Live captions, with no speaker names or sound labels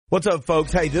What's up,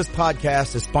 folks? Hey, this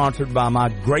podcast is sponsored by my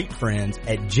great friends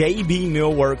at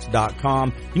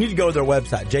jbmillworks.com. You need to go to their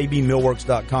website,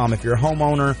 jbmillworks.com. If you're a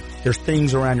homeowner, there's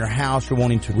things around your house you're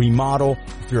wanting to remodel.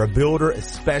 If you're a builder,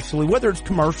 especially, whether it's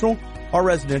commercial or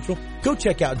residential, go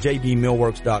check out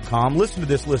jbmillworks.com. Listen to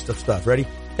this list of stuff. Ready?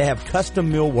 They have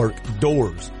custom millwork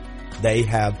doors. They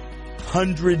have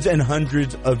hundreds and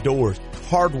hundreds of doors,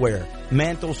 hardware,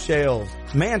 mantle shelves,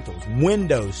 mantles,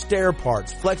 windows, stair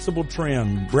parts, flexible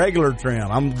trim, regular trim.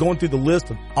 I'm going through the list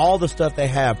of all the stuff they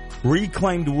have.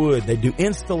 Reclaimed wood. They do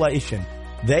installation.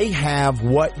 They have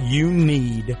what you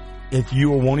need if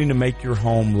you are wanting to make your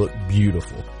home look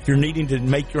beautiful. If you're needing to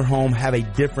make your home have a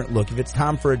different look, if it's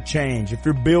time for a change, if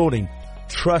you're building,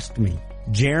 trust me,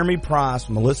 Jeremy Price,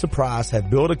 Melissa Price have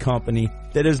built a company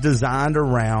that is designed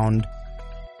around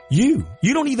you.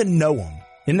 You don't even know them.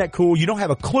 Isn't that cool? You don't have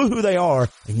a clue who they are,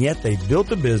 and yet they've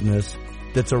built a business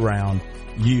that's around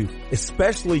you.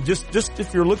 Especially just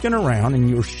if you're looking around and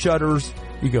your shutters,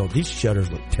 you go, these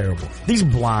shutters look terrible. These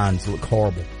blinds look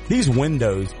horrible. These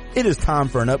windows, it is time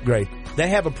for an upgrade. They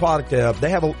have a product up.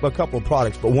 They have a couple of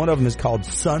products, but one of them is called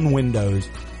Sun Windows.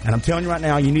 And I'm telling you right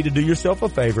now, you need to do yourself a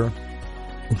favor.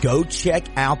 Go check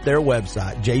out their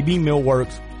website,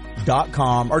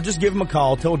 jbmillworks.com, or just give them a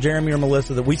call. Tell Jeremy or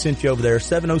Melissa that we sent you over there.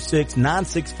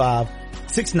 706-965-6940,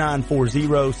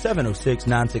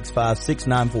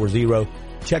 706-965-6940.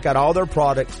 Check out all their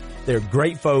products. They're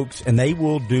great folks, and they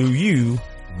will do you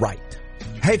right.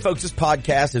 Hey folks, this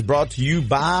podcast is brought to you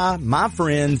by my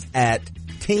friends at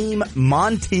Team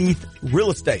Monteith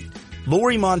Real Estate.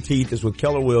 Lori Monteith is with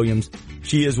Keller Williams.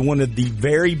 She is one of the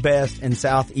very best in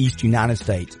Southeast United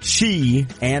States. She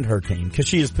and her team, because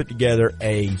she has put together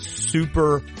a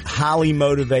super highly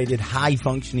motivated, high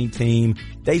functioning team.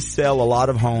 They sell a lot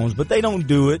of homes, but they don't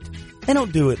do it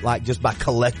like just by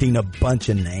collecting a bunch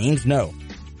of names. No,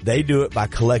 they do it by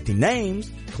collecting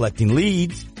names, collecting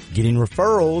leads, getting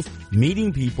referrals,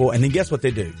 meeting people, and then guess what they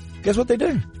do? Guess what they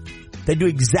do? They do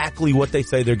exactly what they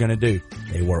say they're going to do.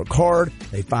 They work hard.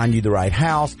 They find you the right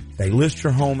house. They list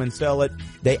your home and sell it.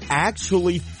 They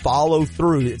actually follow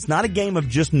through. It's not a game of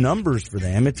just numbers for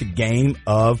them. It's a game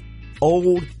of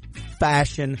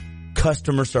old-fashioned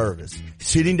customer service.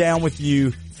 Sitting down with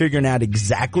you, figuring out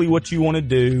exactly what you want to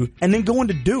do, and then going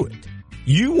to do it.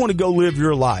 You want to go live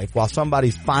your life while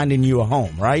somebody's finding you a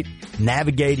home, right?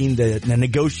 Navigating the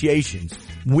negotiations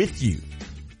with you.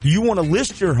 You want to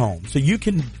list your home so you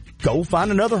can go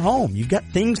find another home. You've got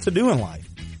things to do in life.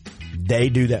 They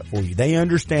do that for you. They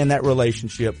understand that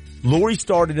relationship. Lori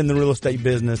started in the real estate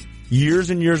business years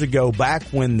and years ago, back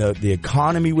when the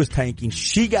economy was tanking.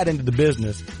 She got into the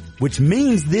business, which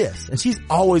means this. And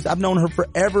I've known her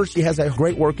forever. She has a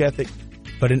great work ethic.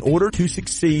 But in order to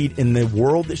succeed in the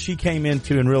world that she came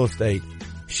into in real estate,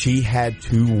 she had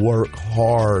to work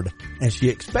hard. And she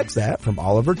expects that from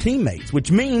all of her teammates,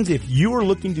 which means if you are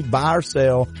looking to buy or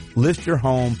sell, list your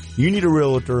home, you need a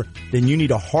realtor, then you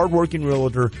need a hardworking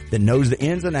realtor that knows the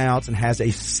ins and outs and has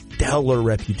a stellar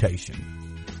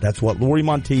reputation. That's what Lori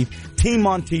Monteith, Team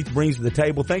Monteith brings to the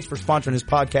table. Thanks for sponsoring this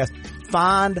podcast.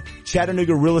 Find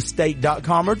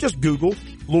ChattanoogaRealEstate.com or just Google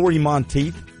Lori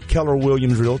Monteith, Keller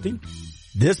Williams Realty.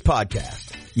 This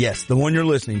podcast, yes, the one you're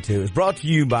listening to, is brought to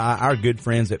you by our good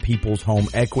friends at People's Home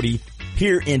Equity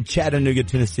here in Chattanooga,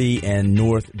 Tennessee and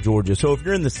North Georgia. So if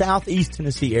you're in the Southeast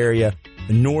Tennessee area,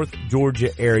 the North Georgia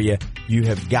area, you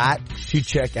have got to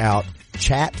check out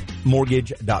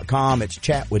chatmortgage.com. It's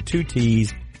chat with 2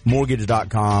 T's,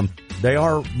 mortgage.com. They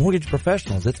are mortgage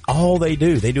professionals. That's all they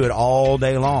do. They do it all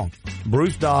day long.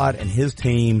 Bruce Dodd and his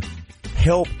team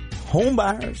help home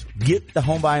buyers get the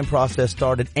home buying process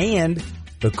started, and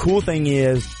the cool thing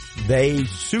is they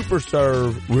super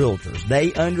serve realtors.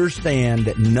 They understand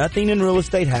that nothing in real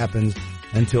estate happens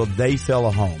until they sell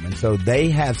a home. And so they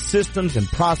have systems and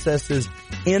processes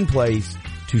in place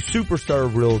to super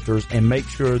serve realtors and make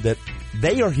sure that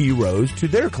they are heroes to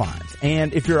their clients.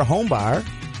 And if you're a home buyer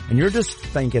and you're just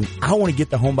thinking, I want to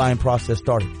get the home buying process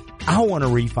started, I want to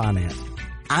refinance,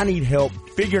 I need help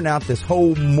figuring out this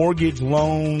whole mortgage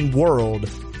loan world,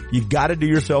 you've got to do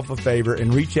yourself a favor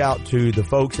and reach out to the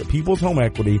folks at People's Home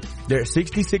Equity. They're at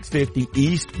 6650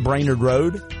 East Brainerd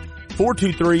Road,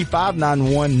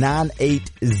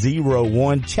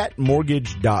 423-591-9801,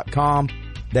 chatmortgage.com.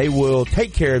 They will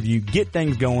take care of you, get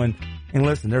things going. And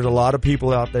listen, there's a lot of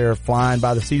people out there flying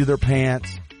by the seat of their pants.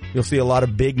 You'll see a lot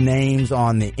of big names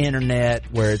on the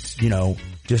internet where it's,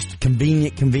 just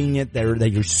convenient.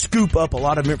 They scoop up a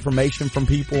lot of information from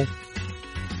people,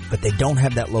 but they don't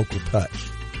have that local touch.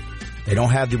 They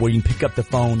don't have where you can pick up the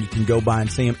phone, you can go by and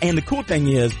see them. And the cool thing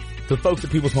is, The folks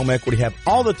at People's Home Equity have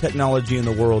all the technology in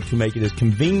the world to make it as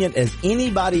convenient as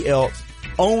anybody else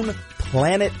on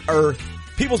planet Earth.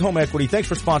 People's Home Equity, thanks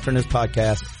for sponsoring this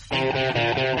podcast.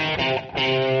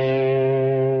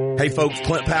 Hey folks,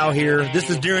 Clint Powell here. This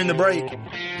is During the Break.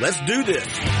 Let's do this.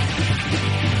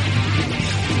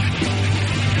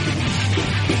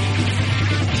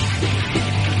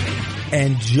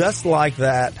 And just like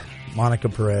that, Monica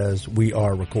Perez, we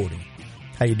are recording.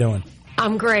 How you doing?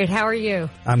 I'm great. How are you?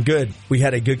 I'm good. We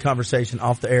had a good conversation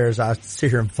off the air as I sit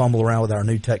here and fumble around with our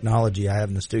new technology I have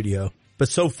in the studio. But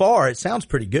so far, it sounds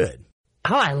pretty good.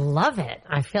 Oh, I love it.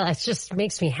 I feel it just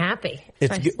makes me happy.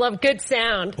 I love good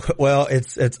sound. Well,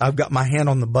 I've got my hand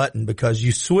on the button because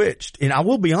you switched. And I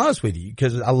will be honest with you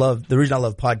because the reason I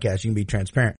love podcasts, you can be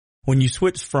transparent. When you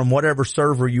switched from whatever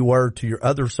server you were to your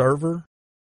other server.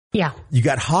 Yeah. You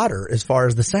got hotter as far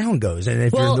as the sound goes. And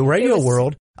if you're in the radio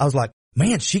world, I was like,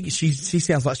 man, she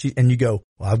sounds like and you go,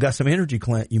 well, I've got some energy,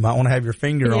 Clint. You might want to have your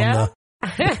finger on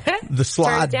the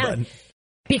slide button.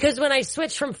 Because when I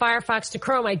switched from Firefox to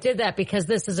Chrome, I did that because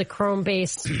this is a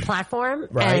Chrome-based platform,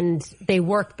 right, and they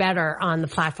work better on the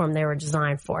platform they were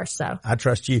designed for. So I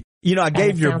trust you. You know, I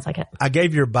gave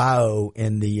your bio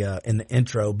in the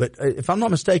intro, but if I'm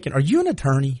not mistaken, are you an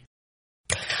attorney?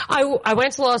 I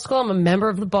went to law school. I'm a member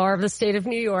of the bar of the state of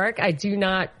New York. I do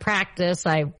not practice.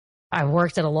 I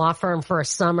worked at a law firm for a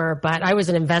summer, but I was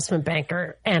an investment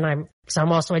banker, and I'm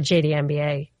also a JD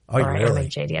MBA. Oh, really? I'm a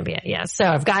JD MBA. Yeah. So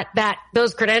I've got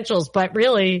those credentials, but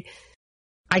really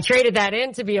I traded that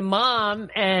in to be a mom.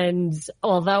 And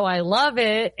although I love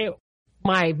it,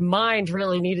 my mind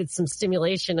really needed some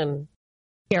stimulation. And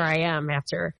here I am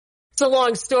after. It's a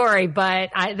long story,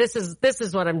 but this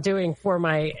is what I'm doing for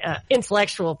my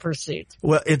intellectual pursuit.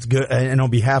 Well, it's good. And on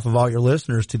behalf of all your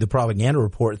listeners to the Propaganda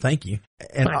Report, thank you.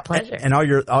 And my pleasure. And all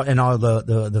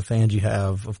the fans you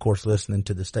have, of course, listening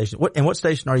to the station. What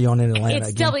station are you on in Atlanta? It's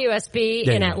again? WSB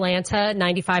in Atlanta,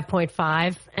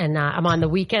 95.5, and I'm on the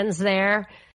weekends there.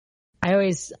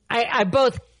 I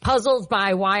both puzzled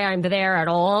by why I'm there at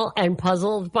all and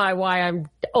puzzled by why I'm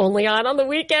only on the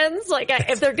weekends. Like,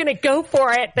 if they're going to go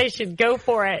for it, they should go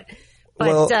for it.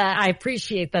 But I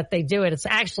appreciate that they do it. It's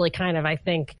actually kind of, I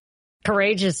think,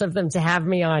 courageous of them to have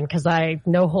me on because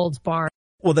no holds barred.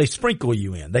 Well, they sprinkle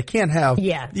you in. They can't have,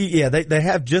 they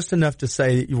have just enough to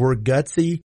say we're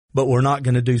gutsy, but we're not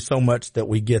going to do so much that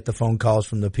we get the phone calls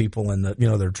from the people and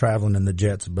they're traveling in the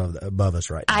jets above us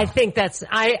right now. I think that's what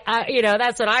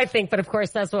I think, but of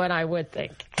course that's what I would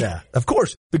think. Yeah, of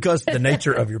course, because the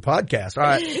nature of your podcast. All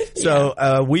right.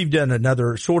 So, we've done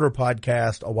another shorter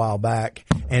podcast a while back,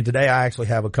 and today I actually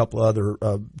have a couple other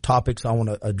topics I want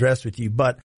to address with you,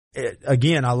 but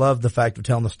again, I love the fact of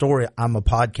telling the story. I'm a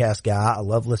podcast guy. I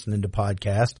love listening to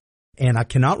podcasts. And I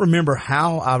cannot remember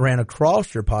how I ran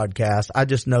across your podcast. I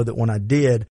just know that when I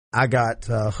did, I got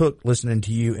hooked listening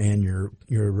to you and your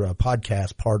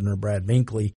podcast partner, Brad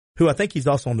Binkley, who I think he's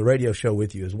also on the radio show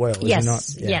with you as well. Yes. Is he not?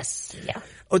 Yeah. Yes. Yeah.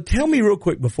 Oh, tell me real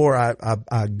quick before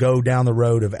I go down the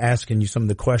road of asking you some of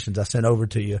the questions I sent over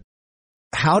to you.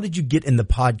 How did you get in the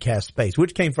podcast space?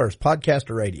 Which came first, podcast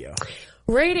or radio?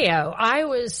 Radio. I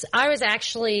was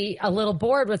actually a little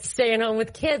bored with staying home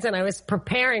with kids, and I was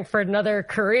preparing for another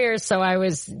career. So I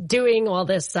was doing all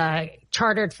this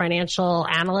chartered financial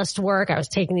analyst work. I was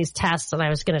taking these tests, and I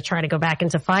was going to try to go back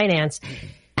into finance.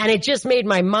 And it just made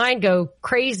my mind go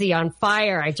crazy, on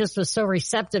fire. I just was so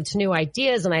receptive to new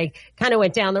ideas, and I kind of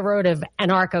went down the road of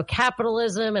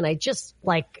anarcho-capitalism, and I just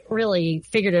really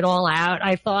figured it all out,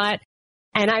 I thought.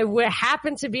 And I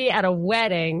happened to be at a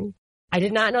wedding. I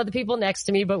did not know the people next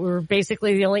to me, but we were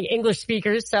basically the only English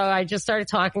speakers. So I just started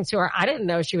talking to her. I didn't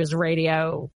know she was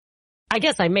radio. I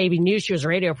guess I maybe knew she was a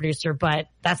radio producer, but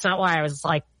that's not why. I was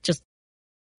just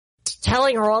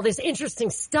telling her all this interesting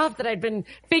stuff that I'd been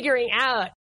figuring out.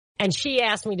 And she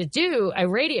asked me to do a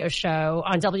radio show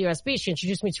on WSB. She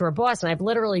introduced me to her boss, and I've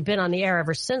literally been on the air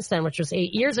ever since then, which was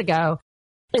 8 years ago.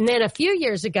 And then a few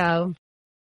years ago,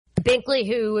 Binkley,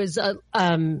 who is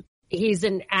he's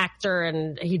an actor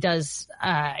and he does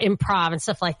improv and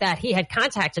stuff like that. He had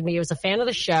contacted me. He was a fan of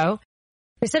the show.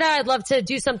 He said, I'd love to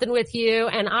do something with you.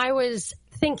 And I was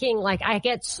thinking, I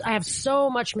have so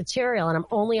much material, and I'm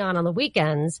only on the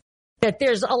weekends, that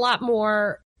there's a lot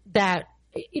more that,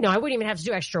 I wouldn't even have to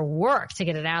do extra work to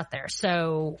get it out there.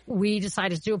 So we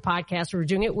decided to do a podcast. We were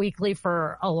doing it weekly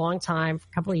for a long time, for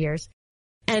a couple of years.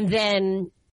 And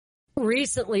then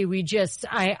recently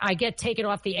I get taken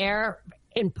off the air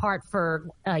in part for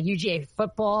UGA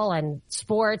football and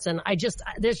sports, and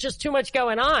there's just too much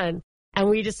going on. And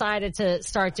we decided to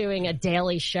start doing a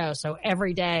daily show. So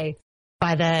every day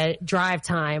by the drive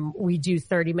time, we do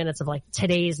 30 minutes of like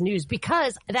today's news,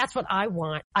 because that's what I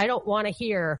want. I don't want to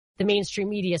hear the mainstream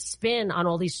media spin on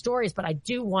all these stories, but I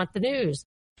do want the news.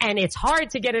 And it's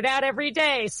hard to get it out every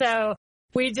day. So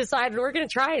we decided we're going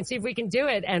to try and see if we can do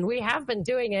it. And we have been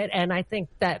doing it. And I think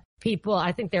that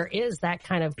I think there is that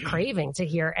kind of craving to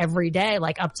hear every day,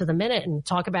 like up to the minute, and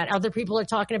talk about other people are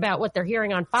talking about what they're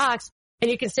hearing on Fox.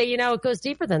 And you can say, it goes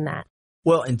deeper than that.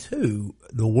 Well, and two,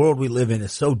 the world we live in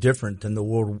is so different than the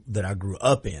world that I grew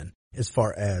up in as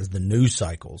far as the news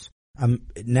cycles.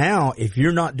 Now, if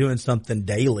you're not doing something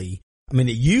daily, it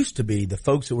used to be the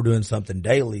folks that were doing something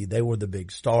daily, they were the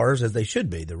big stars, as they should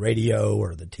be, the radio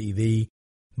or the TV.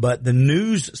 But the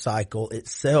news cycle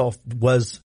itself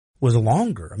was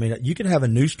longer. You could have a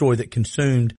news story that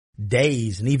consumed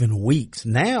days and even weeks.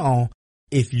 Now,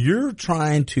 if you're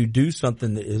trying to do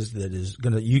something that is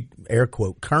going to, you air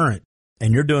quote, current,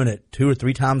 and you're doing it 2 or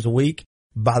 3 times a week,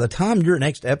 by the time your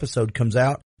next episode comes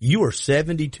out, you are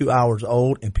 72 hours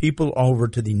old, and people are over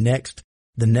to the next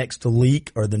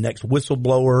leak or the next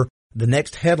whistleblower, the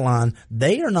next headline.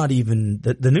 They are not even,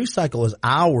 the news cycle is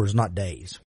hours, not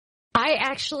days. I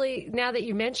actually, now that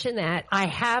you mention that, I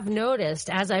have noticed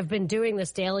as I've been doing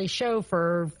this daily show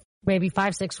for maybe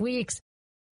 5-6 weeks,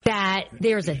 that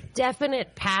there's a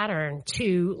definite pattern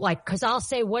to, like, cause I'll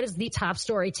say, what is the top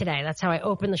story today? That's how I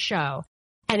open the show.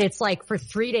 And it's like for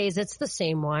 3 days, it's the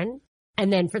same one.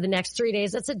 And then for the next 3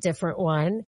 days, it's a different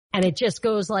one. And it just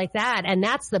goes like that. And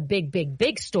that's the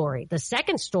big story. The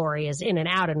second story is in and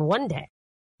out in one day.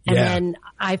 And then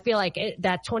I feel like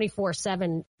that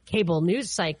 24/7 cable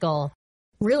news cycle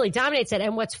really dominates it.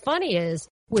 And what's funny is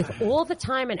with all the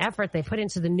time and effort they put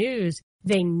into the news,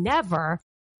 they never,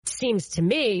 seems to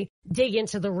me, dig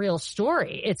into the real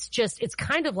story. It's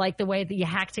kind of like the way that you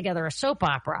hack together a soap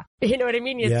opera. You know what I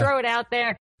mean? You throw it out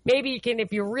there. Maybe you can,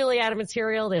 if you're really out of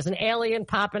material, there's an alien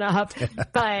popping up.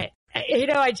 But,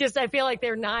 I feel like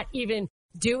they're not even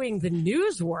doing the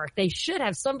news work. They should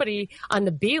have somebody on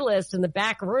the B list in the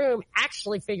back room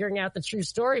actually figuring out the true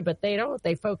story, but they don't.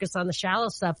 They focus on the shallow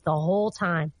stuff the whole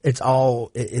time.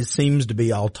 It seems to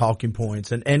be all talking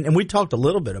points. And we talked a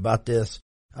little bit about this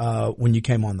when you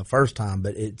came on the first time,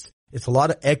 but it's a lot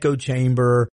of echo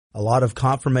chamber, a lot of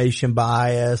confirmation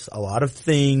bias, a lot of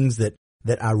things that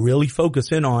I really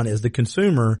focus in on as the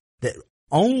consumer, that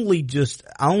I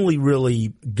only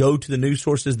really go to the news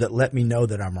sources that let me know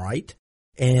that I'm right.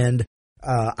 And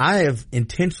I have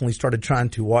intentionally started trying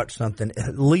to watch something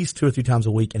at least 2 or 3 times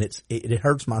a week, and it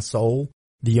hurts my soul.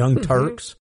 The Young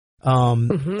Turks.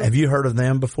 Have you heard of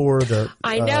them before?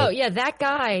 I know. That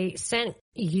guy sent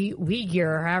Uyghur,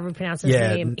 or however you pronounce his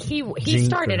name. He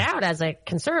started out as a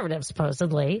conservative,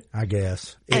 supposedly. I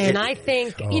guess. And I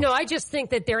think, I just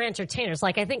think that they're entertainers.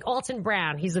 Like, I think Alton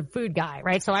Brown, he's a food guy,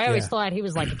 right? So I always thought he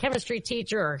was like a chemistry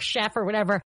teacher or a chef or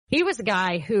whatever. He was a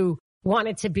guy who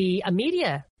wanted to be a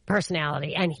media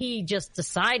personality, and he just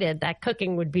decided that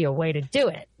cooking would be a way to do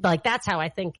it. Like, that's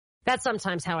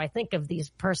sometimes how I think of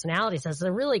these personalities, as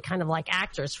they're really kind of like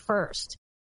actors first,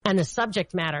 and the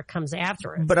subject matter comes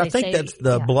after it. But I think that's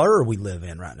the blur we live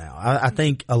in right now. I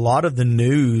think a lot of the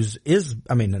news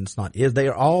they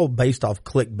are all based off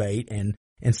clickbait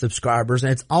and subscribers,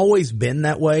 and it's always been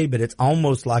that way, but it's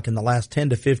almost like in the last 10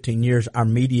 to 15 years, our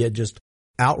media just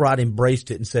outright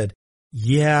embraced it and said,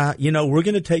 we're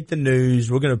going to take the news,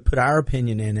 we're going to put our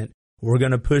opinion in it, we're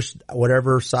going to push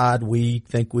whatever side we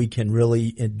think we can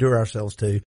really endure ourselves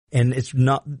to. And it's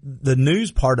not the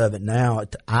news part of it now,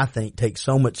 I think, takes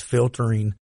so much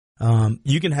filtering.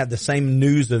 You can have the same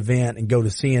news event and go to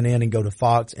CNN and go to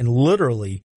Fox, and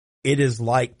literally it is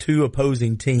like 2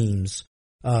 opposing teams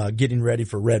getting ready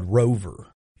for Red Rover.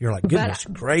 You're like, goodness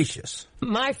gracious.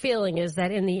 My feeling is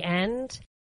that in the end,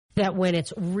 that when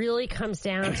it really comes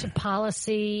down to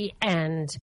policy and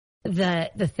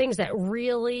the things that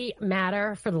really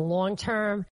matter for the long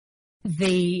term,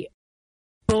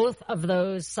 both of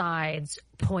those sides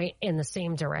point in the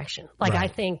same direction. Like, right. I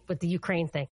think with the Ukraine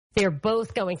thing, they're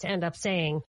both going to end up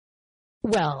saying,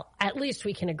 well, at least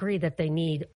we can agree that they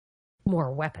need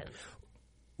more weapons.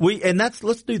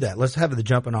 Let's do that. Let's have the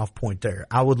jumping off point there.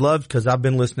 I would love, because I've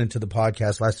been listening to the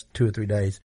podcast last 2 or 3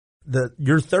 days,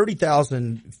 your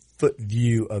 30,000 foot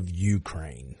view of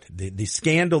Ukraine, the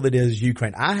scandal that is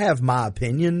Ukraine. I have my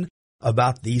opinion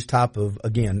about these type of,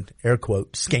 again, air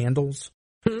quote, scandals.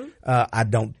 Mm-hmm. I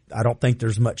don't think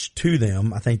there's much to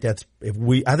them. I think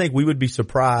we would be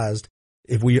surprised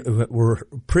if we were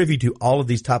privy to all of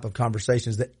these type of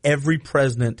conversations, that every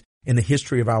president in the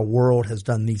history of our world has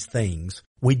done these things.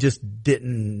 We just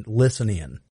didn't listen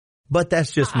in. But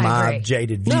that's just my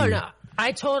jaded view. No,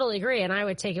 I totally agree. And I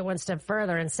would take it one step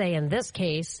further and say, in this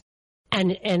case,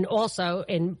 And also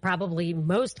in probably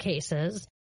most cases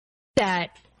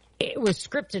that it was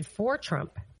scripted for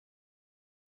Trump.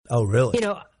 Oh, really? You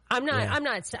know,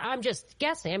 I'm just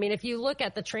guessing. I mean, if you look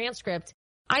at the transcript,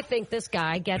 I think this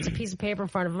guy gets a piece of paper in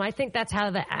front of him. I think that's how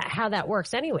that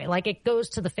works anyway. Like, it goes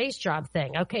to the face job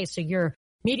thing. Okay, so your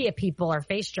media people are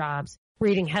face jobs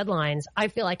reading headlines. I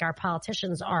feel like our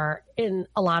politicians are in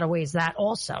a lot of ways that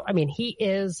also. I mean, he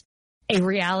is a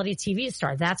reality TV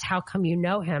star. That's how come you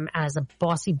know him as a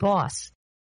bossy boss.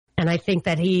 And I think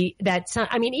that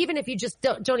I mean, even if you just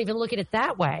don't even look at it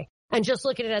that way and just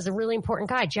look at it as a really important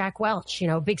guy, Jack Welch, you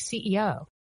know, big CEO.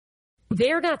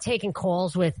 They're not taking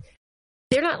calls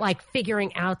they're not like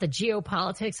figuring out the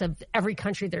geopolitics of every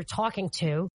country they're talking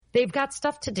to. They've got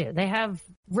stuff to do. They have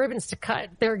ribbons to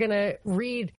cut. They're going to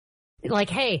read like,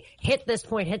 hey, hit this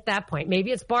point, hit that point.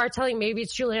 Maybe it's Barr telling, maybe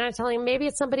it's Giuliani telling, maybe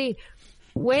it's somebody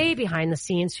way behind the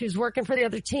scenes who's working for the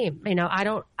other team. You know, I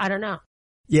don't know.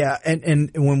 Yeah.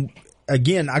 And when,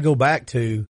 again, I go back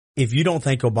to, if you don't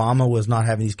think Obama was not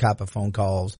having these type of phone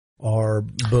calls, or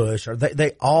Bush, or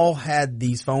they all had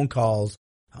these phone calls.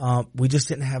 We just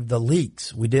didn't have the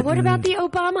leaks. We didn't. What about the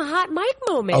Obama hot mic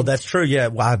moment? Oh, that's true. Yeah.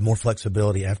 Well, I have more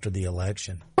flexibility after the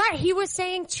election. Right. He was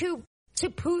saying to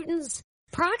Putin's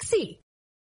proxy.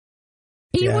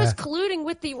 He was colluding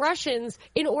with the Russians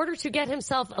in order to get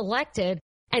himself elected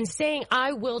and saying,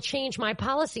 I will change my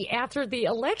policy after the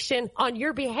election on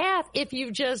your behalf if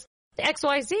you just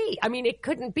XYZ. I mean, it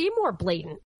couldn't be more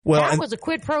blatant. Well, that was a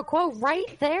quid pro quo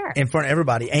right there. In front of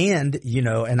everybody. And, you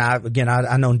know, and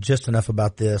I know just enough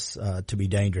about this to be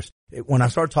dangerous. When I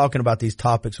start talking about these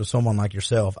topics with someone like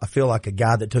yourself, I feel like a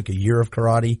guy that took a year of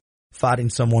karate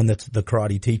fighting someone that's the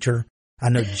karate teacher. I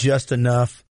know just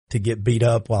enough to get beat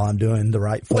up while I'm doing the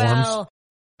right forms. Well,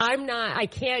 I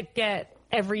can't get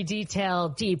every detail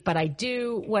deep, but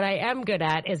what I am good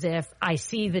at is if I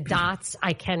see the dots,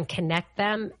 I can connect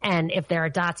them. And if there are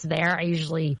dots there, I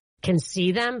usually can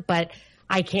see them, but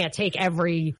I can't take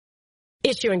every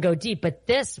issue and go deep. But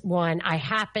this one, I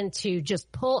happen to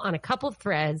just pull on a couple of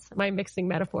threads. Am I mixing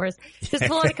metaphors? Just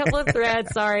pull on a couple of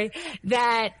threads, sorry,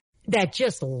 that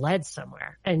just led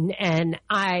somewhere. And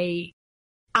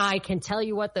I can tell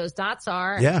you what those dots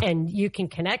are, and you can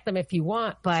connect them if you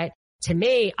want. But to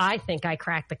me, I think I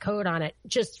cracked the code on it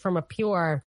just from a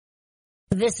pure,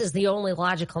 this is the only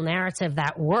logical narrative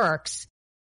that works.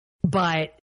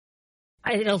 But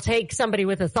it'll take somebody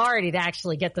with authority to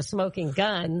actually get the smoking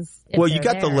guns. Well, you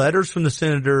got the letters from the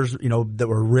senators, you know, that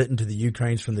were written to the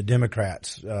Ukrainians from the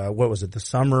Democrats. What was it, the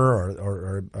summer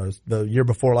or the year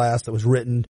before last, that was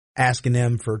written asking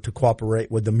them to cooperate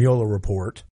with the Mueller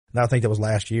report. I think that was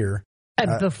last year.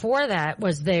 Before that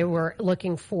was they were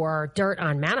looking for dirt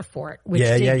on Manafort, which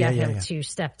did get him to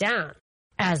step down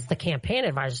as the campaign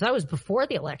advisor. So that was before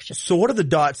the election. So what are the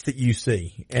dots that you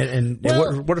see? And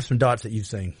what are some dots that you've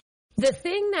seen? The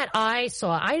thing that I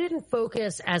saw, I didn't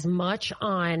focus as much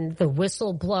on the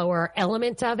whistleblower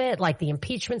element of it, like the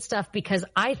impeachment stuff, because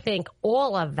I think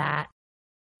all of that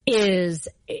is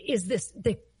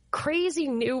the crazy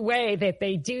new way that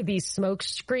they do these smoke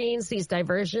screens, these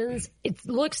diversions. It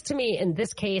looks to me in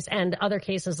this case and other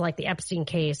cases like the Epstein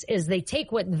case is they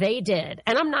take what they did.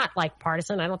 And I'm not like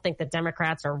partisan. I don't think the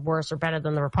Democrats are worse or better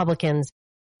than the Republicans.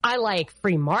 I like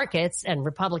free markets, and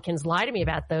Republicans lie to me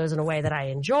about those in a way that I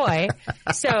enjoy.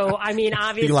 So, I mean,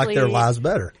 obviously. You like their lies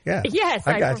better. Yeah. Yes,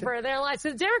 I prefer their lies.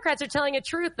 So the Democrats are telling a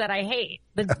truth that I hate.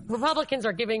 The Republicans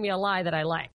are giving me a lie that I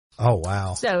like. Oh,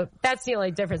 wow. So that's the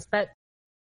only difference. But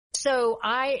so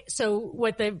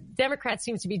what the Democrats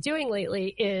seem to be doing lately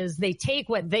is they take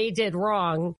what they did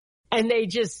wrong and they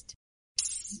just,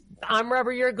 I'm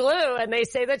rubber, you're glue, and they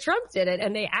say that Trump did it.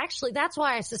 And they actually, that's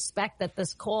why I suspect that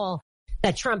this call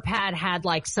that Trump had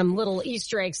like some little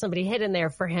Easter egg somebody hid in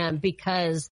there for him,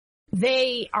 because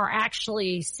they are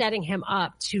actually setting him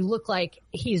up to look like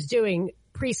he's doing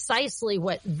precisely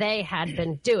what they had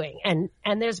been doing. And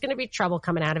there's going to be trouble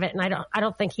coming out of it. And I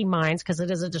don't think he minds, because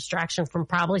it is a distraction from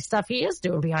probably stuff he is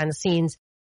doing behind the scenes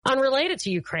unrelated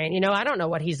to Ukraine. You know, I don't know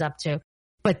what he's up to,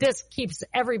 but this keeps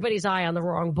everybody's eye on the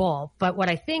wrong ball. But what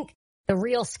I think the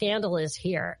real scandal is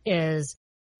here is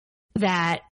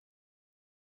that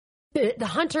the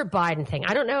Hunter Biden thing,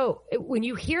 I don't know, when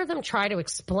you hear them try to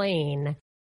explain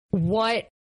what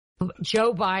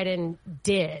Joe Biden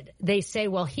did, they say,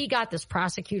 well, he got this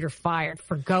prosecutor fired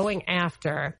for going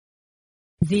after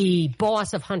the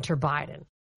boss of Hunter Biden.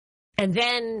 And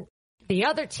then the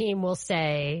other team will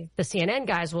say, the CNN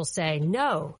guys will say,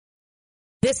 no,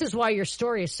 this is why your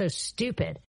story is so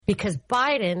stupid, because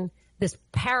Biden, this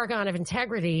paragon of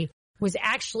integrity, was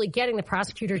actually getting the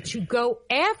prosecutor to go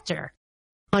after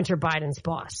Hunter Biden's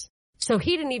boss. So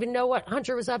he didn't even know what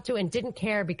Hunter was up to and didn't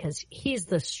care because he's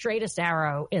the straightest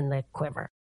arrow in the quiver.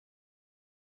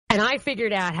 And I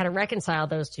figured out how to reconcile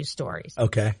those two stories.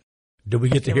 Okay. Do we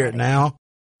get to hear it now?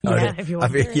 Yeah, if you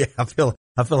want to hear it. Yeah,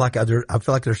 I feel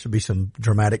like there should be some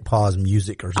dramatic pause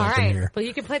music or something here. Well,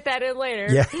 you can put that in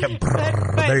later. Yeah.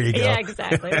 But, there you go. Yeah,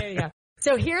 exactly. There you go.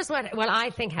 So here's what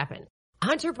I think happened.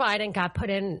 Hunter Biden got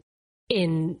put in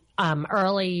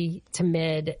early to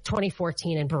mid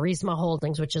 2014 in Burisma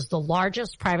Holdings, which is the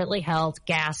largest privately held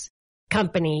gas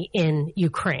company in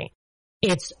Ukraine.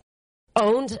 It's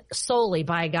owned solely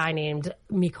by a guy named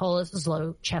Mykola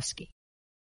Zlochevsky.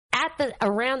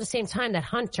 Around the same time that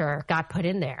Hunter got put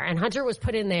in there, and Hunter was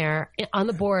put in there on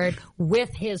the board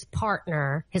with his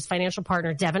partner, his financial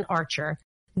partner, Devon Archer.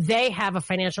 They have a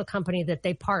financial company that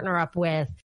they partner up with,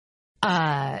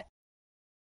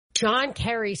 John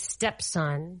Kerry's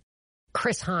stepson,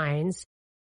 Chris Hines,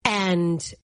 and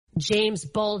James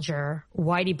Bulger,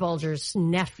 Whitey Bulger's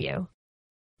nephew,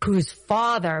 whose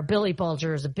father, Billy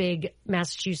Bulger, is a big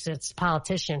Massachusetts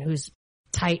politician who's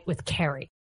tight with Kerry.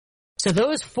 So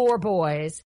those four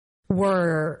boys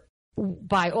were,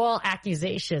 by all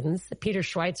accusations, Peter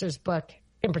Schweitzer's book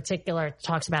in particular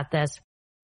talks about this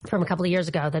from a couple of years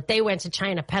ago, that they went to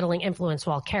China peddling influence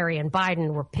while Kerry and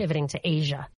Biden were pivoting to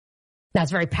Asia.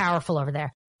 That's very powerful over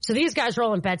there. So these guys were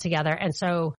all in bed together. And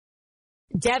so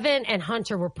Devon and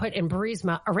Hunter were put in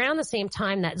Burisma around the same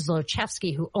time that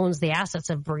Zlochevsky, who owns the assets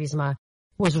of Burisma,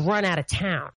 was run out of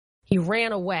town. He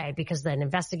ran away because an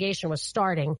investigation was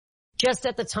starting just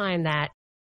at the time that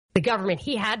the government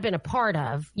he had been a part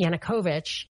of,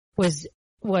 Yanukovych, was,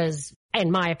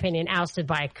 in my opinion, ousted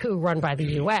by a coup run by the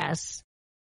U.S.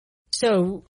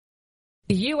 So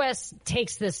the U.S.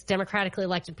 takes this democratically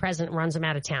elected president, runs him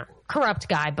out of town. Corrupt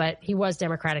guy, but he was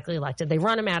democratically elected. They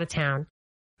run him out of town.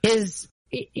 His,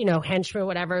 henchman,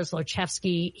 whatever,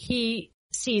 Zlochevsky, he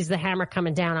sees the hammer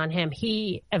coming down on him.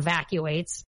 He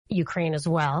evacuates Ukraine as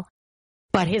well.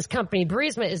 But his company,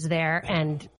 Burisma, is there,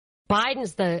 and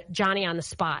Biden's the Johnny on the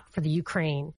spot for the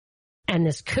Ukraine and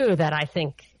this coup that I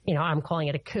think, I'm calling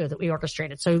it a coup that we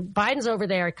orchestrated. So Biden's over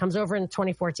there. It comes over in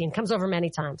 2014, comes over many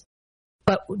times.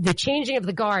 But the changing of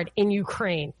the guard in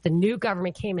Ukraine, the new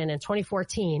government came in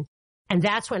 2014, and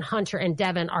that's when Hunter and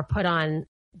Devon are put on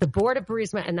the board of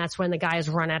Burisma, and that's when the guy is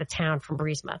run out of town from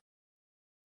Burisma.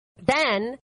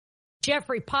 Then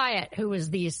Jeffrey Pyatt, who was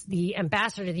the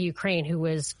ambassador to the Ukraine, who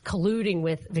was colluding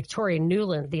with Victoria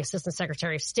Nuland, the Assistant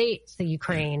Secretary of State to the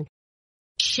Ukraine,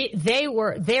 they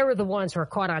were the ones who were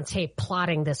caught on tape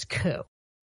plotting this coup.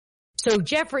 So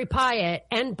Jeffrey Pyatt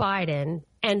and Biden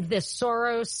and this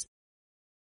Soros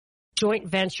joint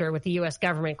venture with the U.S.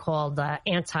 government called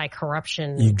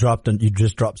anti-corruption. You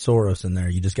just dropped Soros in there.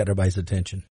 You just got everybody's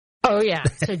attention. Oh yeah.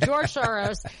 So George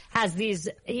Soros has these.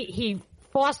 He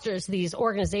fosters these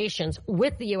organizations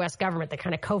with the U.S. government that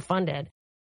kind of co-funded.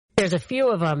 There's a few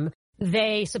of them.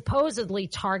 They supposedly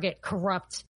target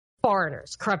corrupt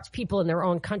foreigners, corrupt people in their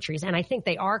own countries, and I think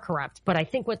they are corrupt. But I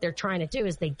think what they're trying to do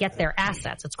is they get their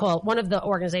assets. It's called, one of the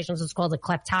organizations is called the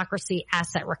Kleptocracy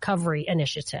Asset Recovery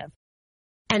Initiative.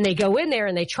 And they go in there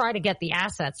and they try to get the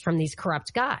assets from these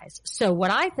corrupt guys. So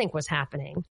what I think was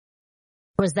happening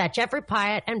was that Jeffrey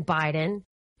Pyatt and Biden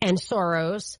and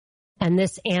Soros and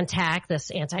this ANTAC,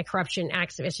 this Anti-Corruption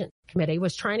Activation Committee,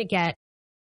 was trying to get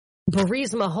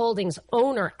Burisma Holdings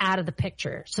owner out of the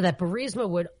picture so that Burisma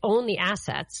would own the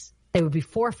assets. They would be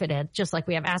forfeited, just like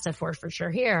we have asset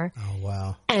forfeiture here. Oh,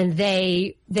 wow. And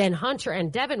then Hunter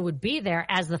and Devon would be there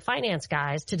as the finance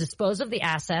guys to dispose of the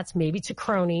assets, maybe to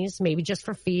cronies, maybe just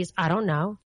for fees. I don't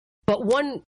know. But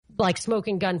one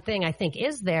smoking gun thing I think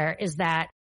is that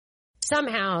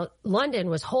somehow London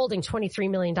was holding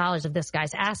 $23 million of this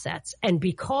guy's assets. And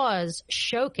because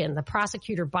Shokin, the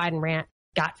prosecutor Biden ran,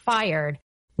 got fired,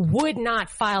 would not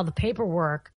file the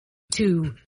paperwork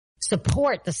to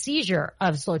support the seizure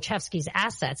of Zlochevsky's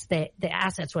assets. The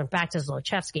assets went back to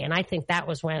Zlochevsky. And I think that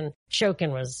was when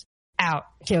Shokin was out.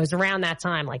 It was around that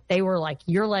time. They were like,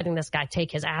 you're letting this guy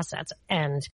take his assets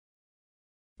and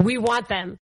we want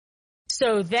them.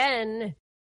 So then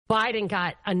Biden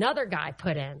got another guy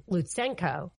put in,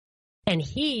 Lutsenko, and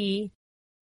he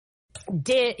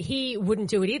wouldn't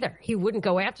do it either. He wouldn't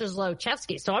go after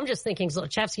Zlochevsky. So I'm just thinking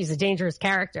Zlochevsky's a dangerous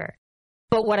character.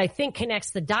 But what I think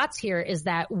connects the dots here is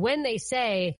that when they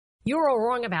say you're all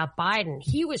wrong about Biden,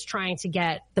 he was trying to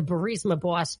get the Burisma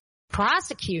boss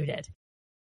prosecuted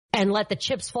and let the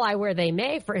chips fly where they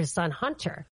may for his son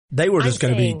Hunter. They were just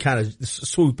going to be kind of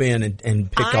swoop in and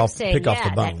pick off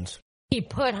the bones. He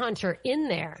put Hunter in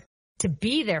there to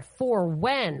be there for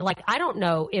when. Like, I don't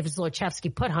know if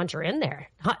Zlochevsky put Hunter in there.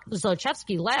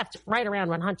 Zlochevsky left right around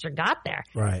when Hunter got there.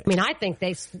 Right. I mean, I think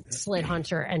they slid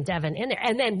Hunter and Devin in there.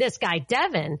 And then this guy,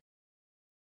 Devin,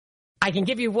 I can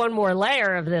give you one more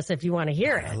layer of this if you want to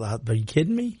hear it. Are you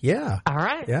kidding me? Yeah. All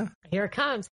right. Yeah. Here it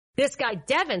comes. This guy,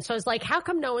 Devin. So I was like, how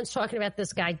come no one's talking about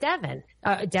this guy, Devin?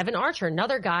 Devin Archer,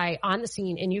 another guy on the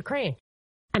scene in Ukraine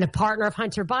and a partner of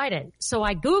Hunter Biden. So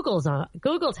I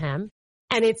Googled him,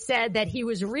 and it said that he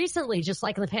was recently, just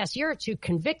like in the past year or two,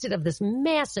 convicted of this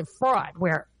massive fraud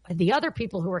where the other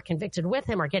people who were convicted with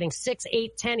him are getting 6,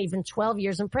 8, 10, even 12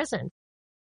 years in prison.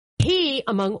 He,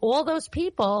 among all those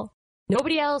people,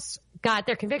 nobody else got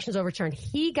their convictions overturned.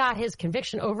 He got his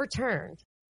conviction overturned.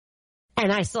 And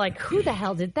I was like, who the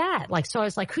hell did that? Like, so I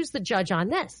was like, who's the judge on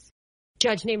this?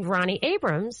 Judge named Ronnie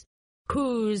Abrams,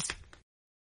 whose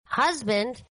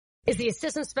husband is the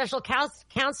assistant special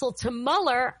counsel to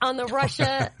Mueller on the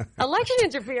Russia election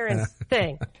interference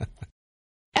thing.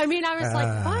 I mean, I was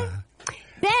like, what?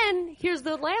 Then here's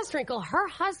the last wrinkle. Her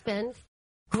husband,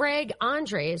 Greg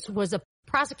Andres,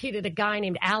 prosecuted a guy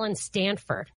named Alan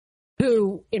Stanford,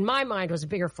 who, in my mind, was a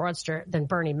bigger fraudster than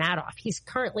Bernie Madoff. He's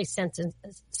currently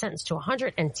sentenced to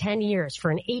 110 years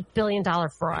for an $8 billion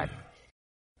fraud.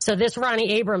 So this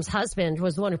Ronnie Abrams' husband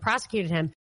was the one who prosecuted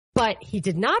him, but he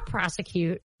did not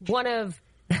prosecute one of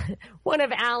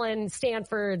Alan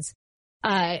Stanford's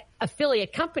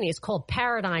affiliate companies called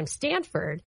Paradigm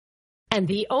Stanford. And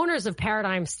the owners of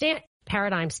Paradigm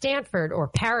Stanford, or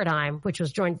Paradigm, which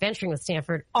was joint venturing with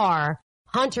Stanford, are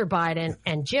Hunter Biden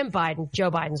and Jim Biden,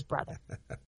 Joe Biden's brother.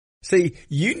 See,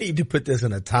 you need to put this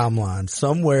in a timeline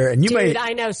somewhere, and Dude, I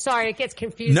know. Sorry, it gets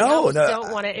confusing. I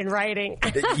don't want it in writing.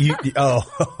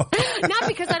 Not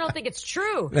because I don't think it's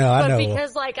true, but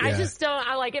because I just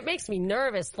don't. It makes me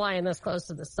nervous flying this close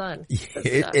to the sun.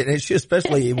 It's just,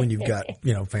 especially when you've got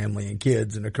family and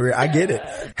kids and a career. I get it.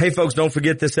 Hey, folks, don't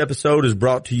forget this episode is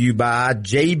brought to you by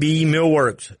JB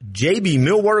Millworks.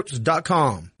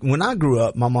 JBMillworks.com. When I grew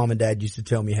up, my mom and dad used to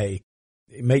tell me, hey,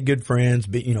 make good friends,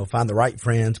 find the right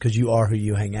friends, because you are who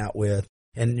you hang out with.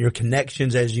 And your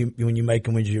connections when you make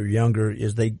them when you're younger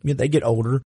is they get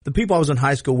older. The people I was in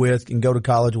high school with and go to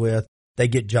college with, they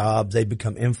get jobs, they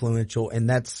become influential. And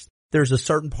there's a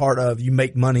certain part of you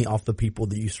make money off the people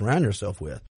that you surround yourself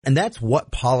with. And that's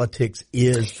what politics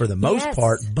is for the most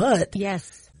part. But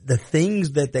the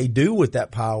things that they do with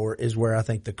that power is where I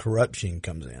think the corruption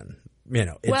comes in.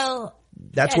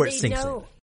 That's where it sinks in.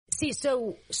 See,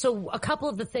 so a couple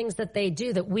of the things that they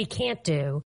do that we can't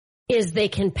do is they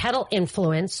can peddle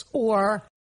influence or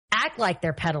act like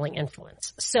they're peddling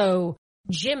influence. So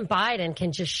Jim Biden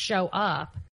can just show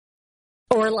up,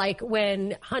 or like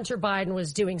when Hunter Biden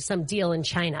was doing some deal in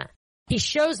China, he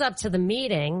shows up to the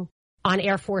meeting on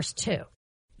Air Force Two.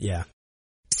 Yeah.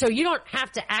 So you don't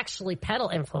have to actually peddle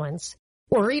influence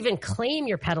or even claim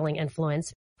you're peddling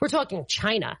influence. We're talking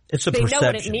China. It's a perception. They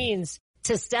know what it means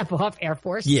to step off Air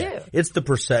Force Two. It's the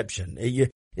perception.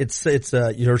 It's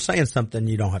you're saying something,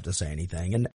 you don't have to say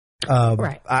anything. And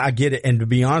right. I get it. And to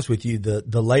be honest with you,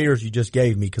 the layers you just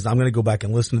gave me, because I'm going to go back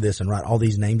and listen to this and write all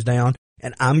these names down,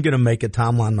 and I'm going to make a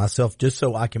timeline myself just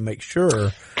so I can make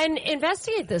sure. And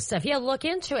investigate this stuff. Yeah, look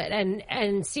into it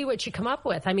and see what you come up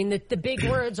with. I mean, the big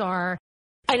words are,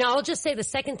 and I'll just say the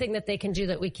second thing that they can do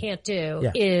that we can't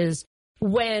do is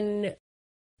when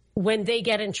they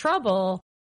get in trouble,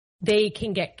 they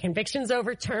can get convictions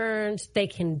overturned. They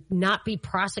can not be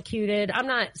prosecuted. I'm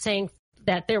not saying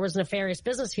that there was nefarious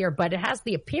business here, but it has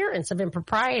the appearance of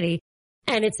impropriety.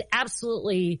 And it's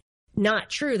absolutely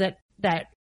not true that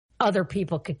other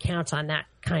people could count on that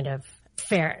kind of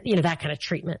that kind of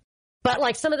treatment. But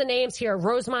like some of the names here,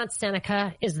 Rosemont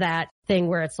Seneca is that thing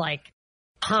where it's like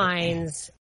Heinz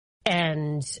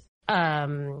and,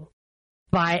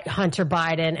 by Hunter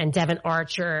Biden and Devin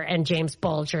Archer and James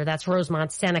Bulger. That's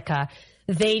Rosemont Seneca.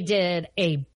 They did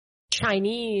a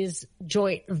Chinese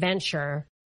joint venture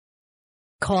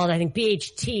called, I think,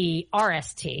 BHT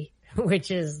RST, which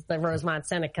is the Rosemont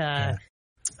Seneca.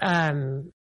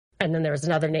 And then there was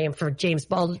another name for James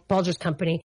Bulger's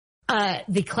company.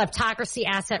 The Kleptocracy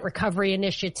Asset Recovery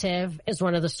Initiative is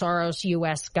one of the Soros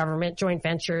U.S. government joint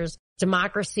ventures.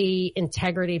 Democracy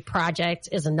Integrity Project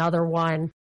is another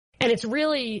one. And it's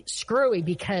really screwy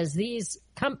because these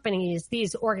companies,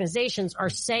 these organizations are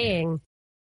saying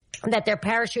that they're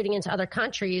parachuting into other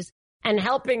countries and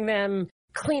helping them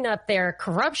clean up their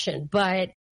corruption.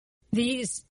 But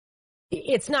it's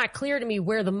not clear to me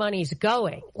where the money's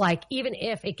going. Like, even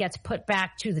if it gets put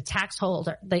back to the tax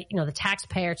holder, the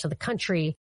taxpayer, to the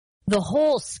country, the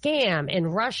whole scam in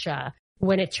Russia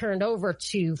when it turned over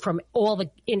from all the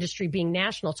industry being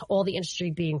national to all the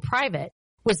industry being private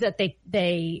was that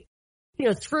they,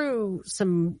 through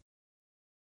some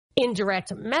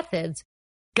indirect methods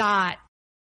got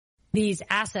these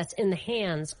assets in the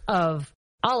hands of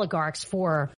oligarchs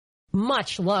for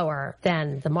much lower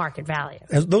than the market value.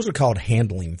 Those are called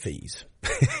handling fees.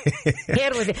 Yeah,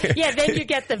 then you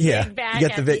get the big back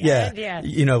at the end. Yeah.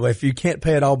 If you can't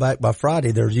pay it all back by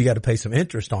Friday, you got to pay some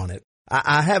interest on it.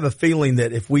 I have a feeling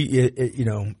that if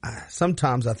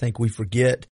sometimes I think we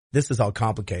forget this is all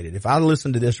complicated. If I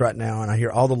listen to this right now and I hear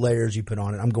all the layers you put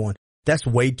on it, I'm going, that's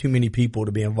way too many people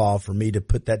to be involved for me to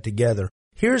put that together.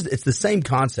 It's the same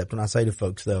concept when I say to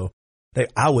folks though,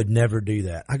 I would never do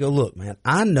that. I go, look, man,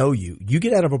 I know you. You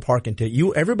get out of a parking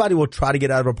ticket. Everybody will try to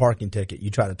get out of a parking ticket. You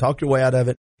try to talk your way out of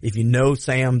it. If you know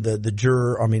Sam,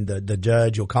 the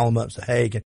judge, you'll call him up and say,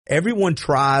 hey, everyone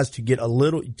tries to get a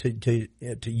little, to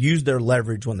use their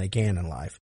leverage when they can in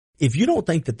life. If you don't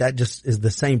think that just is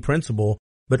the same principle,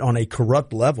 but on a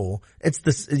corrupt level,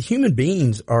 human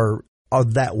beings are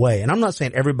that way. And I'm not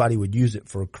saying everybody would use it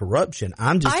for corruption.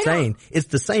 I'm just saying it's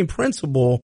the same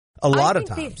principle. A lot of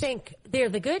times they think they're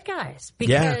the good guys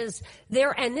because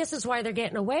and this is why they're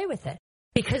getting away with it,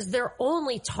 because they're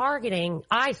only targeting,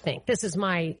 I think, this is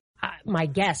my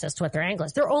guess as to what their angle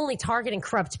is. They're only targeting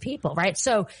corrupt people, right?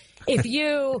 So if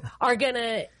you are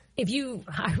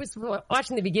I was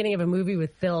watching the beginning of a movie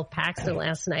with Bill Paxton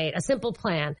last night, A Simple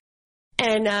Plan.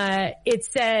 And, it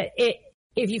said,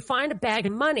 if you find a bag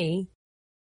of money,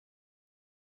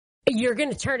 you're going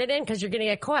to turn it in because you're going to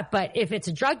get caught. But if it's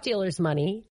a drug dealer's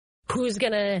money,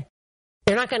 they're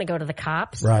not going to go to the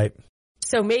cops. Right.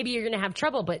 So maybe you're going to have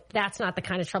trouble, but that's not the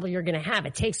kind of trouble you're going to have.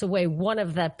 It takes away one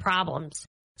of the problems.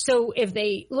 So if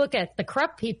they look at the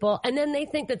corrupt people and then they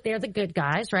think that they're the good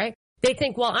guys, right? They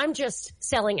think, well, I'm just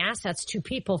selling assets to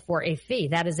people for a fee.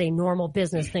 That is a normal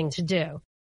business thing to do.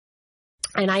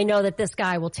 And I know that this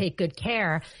guy will take good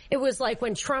care. It was like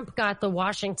when Trump got the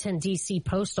Washington, D.C.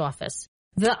 post office.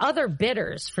 The other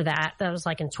bidders for that was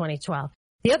like in 2012.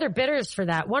 The other bidders for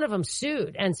that, one of them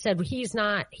sued and said he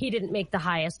didn't make the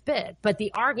highest bid. But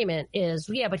the argument is,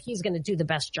 but he's going to do the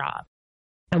best job.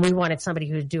 And we wanted somebody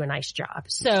who would do a nice job.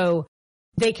 So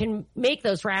they can make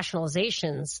those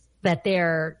rationalizations that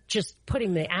they're just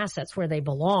putting the assets where they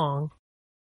belong.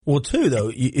 Well, too,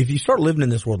 though, if you start living in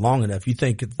this world long enough, you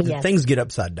think things get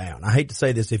upside down. I hate to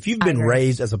say this. If you've been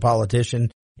raised as a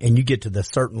politician and you get to the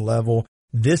certain level,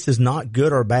 this is not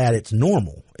good or bad. It's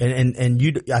normal.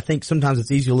 I think sometimes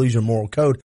it's easy to lose your moral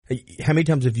code. How many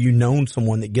times have you known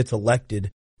someone that gets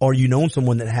elected or you known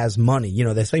someone that has money?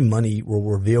 They say money will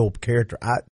reveal character.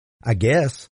 I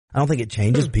guess. I don't think it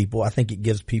changes people. I think it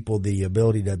gives people the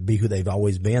ability to be who they've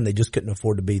always been. They just couldn't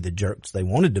afford to be the jerks they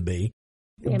wanted to be.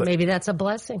 Yeah, but maybe that's a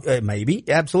blessing. Maybe.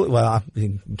 Absolutely. Well,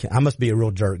 I must be a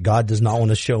real jerk. God does not want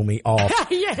to show me off.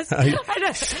 Yes.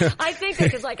 I think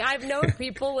because I've known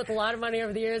people with a lot of money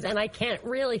over the years and I can't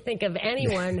really think of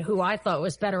anyone who I thought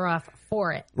was better off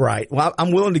for it. Right. Well,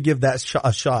 I'm willing to give that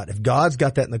a shot. If God's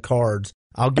got that in the cards,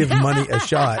 I'll give money a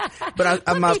shot. But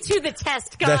put me to the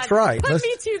test, God. That's right. Put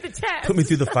me to the test. Put me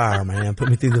through the fire, man. Put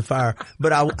me through the fire.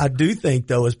 But I do think,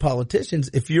 though, as politicians,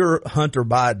 if you're Hunter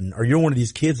Biden or you're one of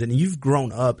these kids and you've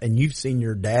grown up and you've seen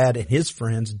your dad and his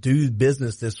friends do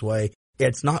business this way,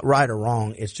 it's not right or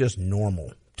wrong. It's just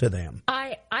normal to them.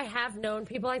 I have known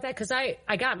people like that because I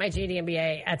got my JD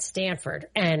MBA at Stanford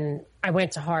and I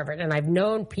went to Harvard and I've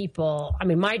known people. I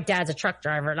mean, my dad's a truck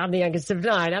driver and I'm the youngest of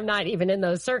 9. I'm not even in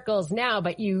those circles now,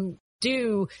 but you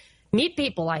do meet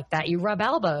people like that. You rub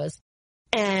elbows.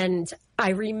 And I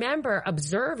remember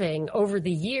observing over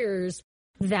the years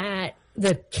that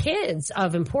the kids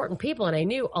of important people, and I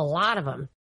knew a lot of them,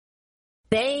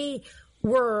 they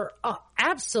were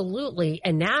absolutely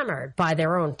enamored by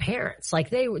their own parents. Like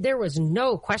there was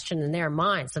no question in their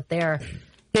minds that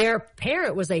their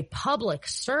parent was a public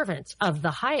servant of the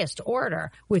highest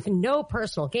order with no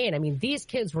personal gain. I mean, these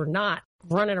kids were not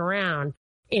running around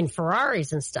in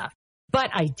Ferraris and stuff.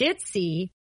 But I did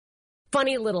see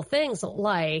funny little things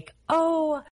like,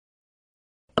 oh,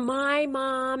 my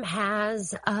mom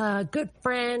has a good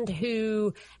friend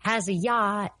who has a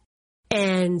yacht.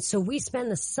 And so we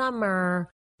spend the summer,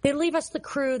 they leave us the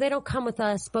crew. They don't come with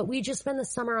us, but we just spend the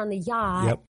summer on the yacht.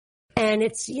 Yep. And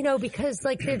it's, because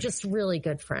they're just really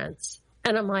good friends.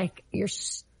 And I'm like, you're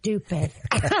stupid.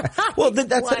 Well,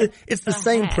 it's the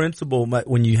same principle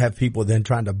when you have people then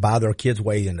trying to buy their kids'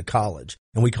 way into college.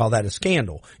 And we call that a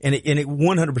scandal. And it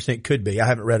 100% could be. I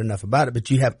haven't read enough about it, but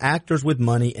you have actors with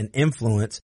money and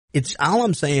influence. All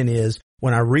I'm saying is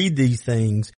when I read these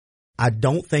things, I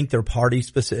don't think they're party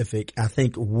specific. I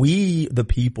think we, the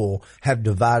people, have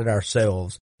divided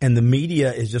ourselves, and the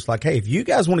media is just like, hey, if you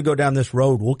guys want to go down this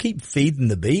road, we'll keep feeding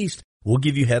the beast. We'll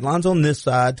give you headlines on this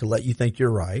side to let you think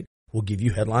you're right. We'll give you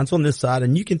headlines on this side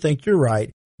and you can think you're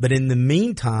right. But in the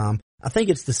meantime, I think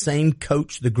it's the same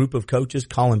coach, the group of coaches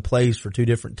calling plays for two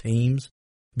different teams,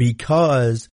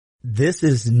 because this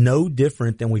is no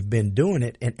different than we've been doing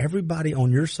it. And everybody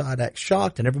on your side acts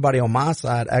shocked and everybody on my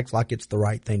side acts like it's the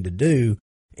right thing to do.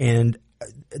 And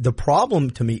the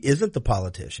problem to me isn't the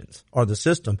politicians or the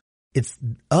system. It's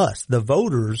us, the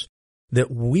voters, that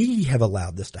we have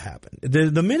allowed this to happen.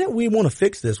 The minute we want to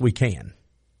fix this, we can.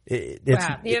 You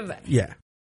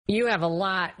have a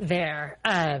lot there.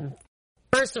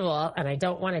 First of all, and I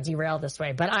don't want to derail this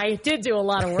way, but I did do a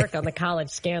lot of work on the college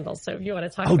scandal. So if you want to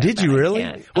talk about that. Oh, did you really?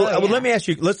 Well, let me ask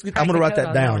you, I'm going to write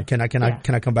that down. Can I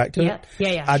come back to it?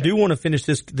 Yeah. I do want to finish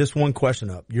this one question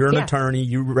up. You're an attorney.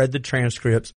 You read the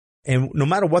transcripts, and no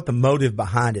matter what the motive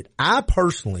behind it, I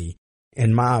personally,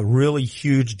 in my really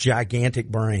huge, gigantic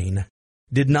brain,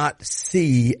 did not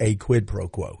see a quid pro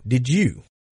quo. Did you?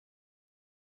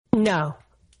 No.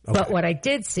 Okay. But what I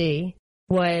did see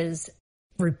was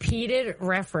repeated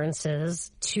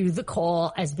references to the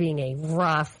call as being a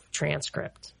rough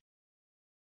transcript.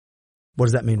 What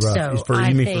does that mean, rough? So for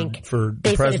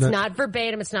the president? It's not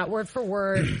verbatim. It's not word for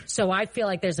word. So I feel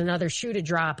like there's another shoe to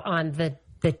drop on the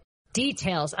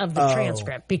details of the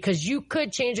transcript, because you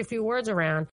could change a few words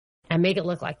around and make it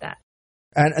look like that.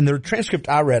 And the transcript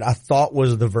I read, I thought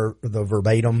was the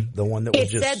verbatim, the one that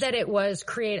was It said that it was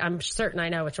I'm certain I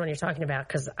know which one you're talking about,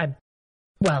 because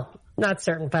not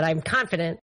certain, but I'm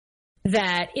confident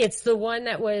that it's the one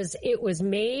that it was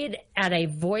made at a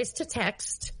voice to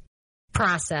text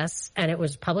process, and it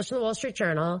was published in the Wall Street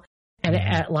Journal and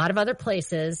at a lot of other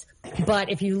places. But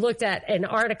if you looked at an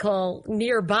article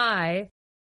nearby,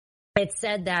 it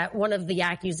said that one of the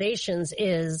accusations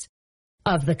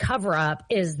of the cover-up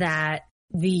is that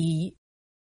the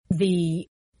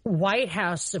White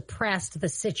House suppressed the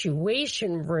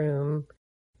Situation Room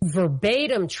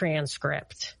verbatim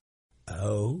transcript.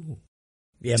 Oh,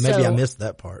 yeah, maybe I missed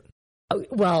that part.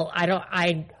 Well,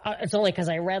 it's only because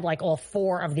I read like all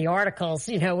 4 of the articles,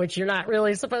 which you're not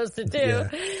really supposed to do. Yeah.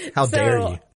 How dare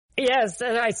you? Yes,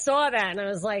 and I saw that and I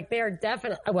was like, they're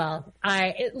definitely,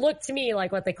 it looked to me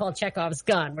like what they call Chekhov's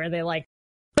gun, where they like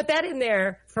put that in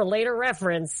there for later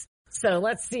reference. So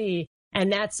let's see.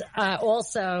 And that's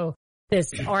also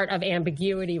this art of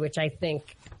ambiguity, which I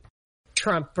think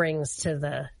Trump brings to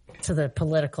the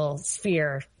political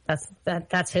sphere.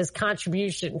 That's his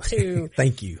contribution to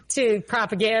thank you to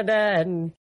propaganda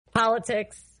and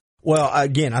politics. Well,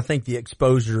 again, I think the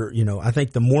exposure, I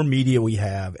think the more media we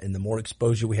have and the more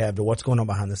exposure we have to what's going on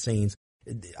behind the scenes,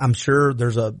 I'm sure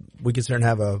we can certainly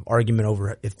have an argument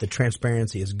over if the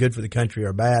transparency is good for the country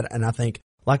or bad. And I think,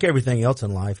 like everything else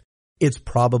in life, it's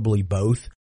probably both.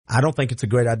 I don't think it's a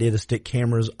great idea to stick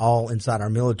cameras all inside our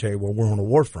military where we're on a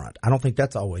war front. I don't think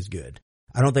that's always good.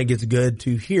 I don't think it's good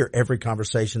to hear every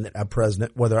conversation that our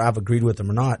president, whether I've agreed with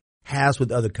them or not, has with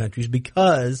other countries,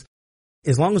 because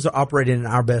as long as they're operating in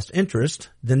our best interest,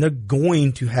 then they're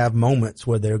going to have moments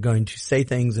where they're going to say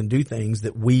things and do things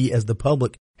that we as the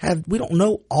public we don't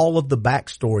know all of the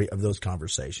backstory of those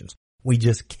conversations. We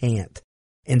just can't.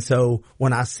 And so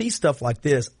when I see stuff like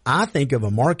this, I think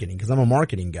of marketing, because I'm a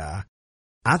marketing guy.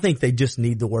 I think they just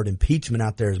need the word impeachment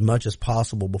out there as much as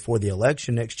possible before the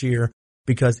election next year,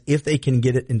 because if they can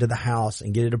get it into the House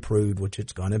and get it approved, which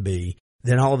it's going to be,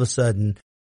 then all of a sudden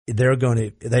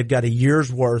they've got a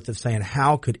year's worth of saying,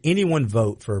 how could anyone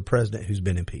vote for a president who's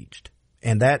been impeached?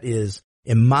 And that is,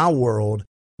 in my world,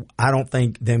 I don't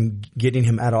think them getting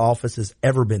him out of office has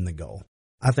ever been the goal.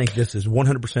 I think this is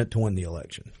 100% to win the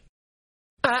election.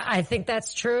 I think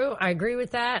that's true. I agree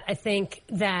with that. I think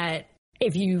that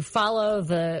if you follow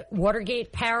the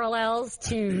Watergate parallels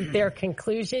to their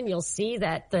conclusion, you'll see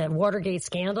that the Watergate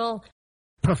scandal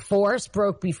perforce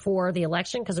broke before the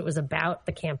election, because it was about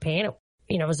the campaign.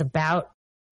 It was about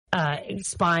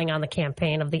spying on the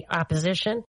campaign of the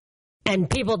opposition, and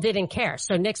people didn't care.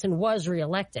 So Nixon was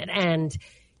reelected, and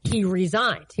he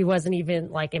resigned. He wasn't even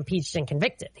like impeached and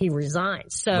convicted. He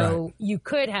resigned. So right. You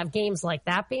could have games like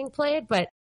that being played, but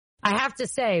I have to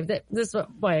say that this is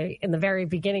why in the very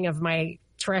beginning of my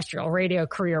terrestrial radio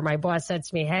career, my boss said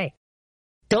to me, hey,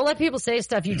 don't let people say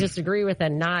stuff you disagree with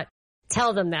and not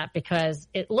tell them that, because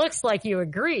it looks like you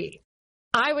agree.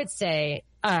 I would say,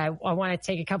 I want to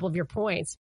take a couple of your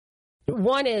points.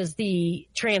 One is the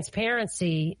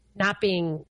transparency not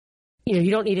being, you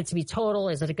don't need it to be total.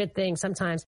 Is it a good thing?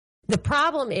 Sometimes the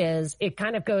problem is it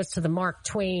kind of goes to the Mark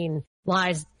Twain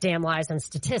lies, damn lies, and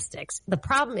statistics. The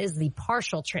problem is the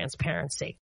partial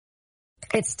transparency.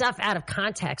 It's stuff out of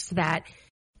context that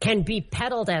can be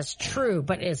peddled as true,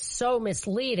 but is so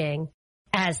misleading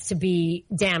as to be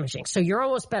damaging. So you're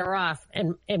almost better off,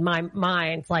 in my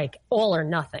mind, like all or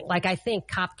nothing. Like I think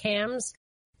cop cams,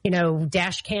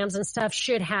 dash cams and stuff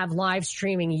should have live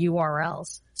streaming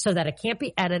URLs so that it can't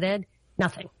be edited,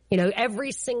 nothing.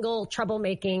 Every single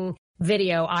troublemaking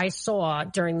video I saw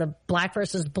during the Black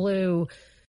versus Blue,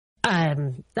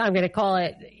 I'm going to call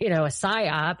it, a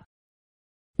PSYOP,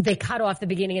 they cut off the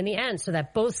beginning and the end so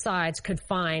that both sides could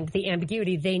find the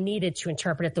ambiguity they needed to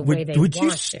interpret it the way they want to. Would you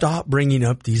stop bringing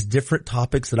up these different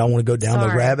topics that I want to go down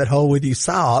the rabbit hole with you,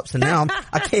 PSYOPs, and now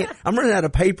I'm running out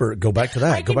of paper. Go back to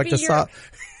that. Go back to PSYOP.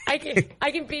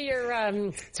 I can be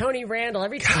your Tony Randall.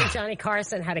 Every time Johnny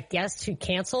Carson had a guest who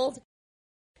canceled,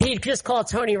 he'd just call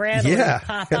Tony Randall and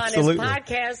pop absolutely. On his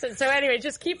podcast. And so anyway,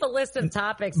 just keep a list of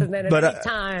topics and then at any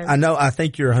time. I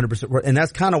think you're 100% right. And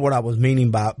that's kind of what I was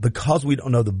meaning by, because we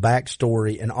don't know the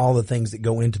backstory and all the things that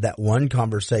go into that one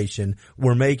conversation,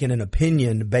 we're making an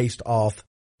opinion based off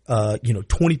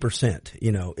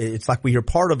 20%. It's like we hear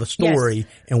part of a story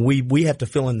and we have to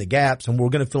fill in the gaps, and we're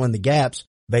going to fill in the gaps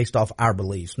based off our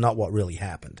beliefs, not what really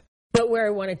happened. But where I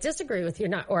want to disagree with you,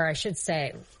 or I should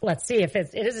say, let's see if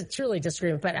it is a truly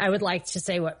disagreement, but I would like to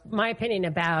say what my opinion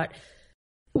about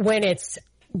when it's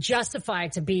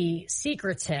justified to be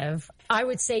secretive. I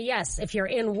would say, yes, if you're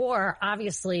in war,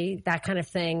 obviously that kind of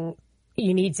thing,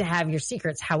 you need to have your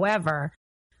secrets. However,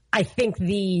 I think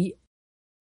the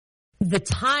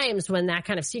times when that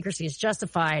kind of secrecy is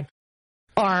justified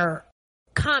are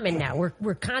common now.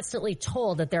 We're constantly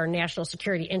told that there are national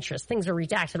security interests. Things are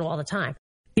redacted all the time.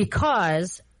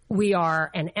 Because we are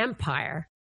an empire,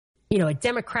 a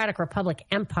democratic republic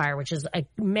empire, which is a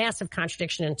massive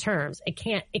contradiction in terms. It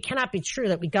cannot be true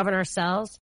that we govern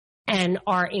ourselves and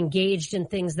are engaged in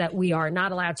things that we are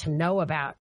not allowed to know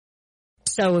about.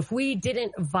 So if we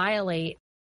didn't violate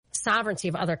sovereignty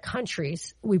of other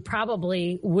countries, we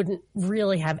probably wouldn't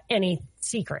really have any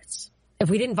secrets. If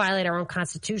we didn't violate our own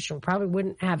constitution, we probably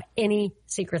wouldn't have any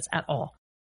secrets at all.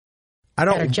 I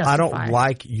don't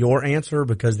like your answer,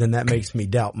 because then that makes me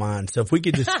doubt mine. So if we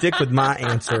could just stick with my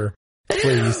answer,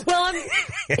 please. Well,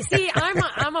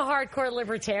 I'm a hardcore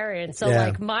libertarian. So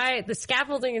the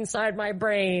scaffolding inside my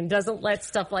brain doesn't let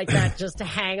stuff like that just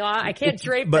hang on. I can't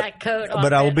drape that coat off.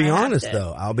 But I will be honest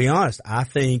though. I'll be honest. I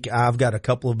think I've got a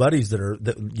couple of buddies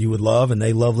that you would love, and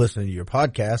they love listening to your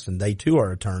podcast, and they too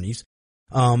are attorneys.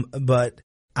 But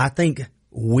I think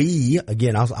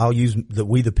I'll use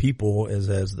we the people as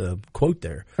the quote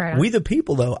there. Right. We the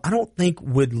people, though, I don't think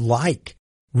would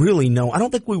really know. I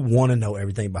don't think we want to know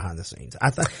everything behind the scenes.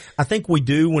 I think we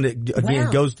do when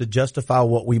it goes to justify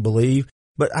what we believe.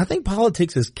 But I think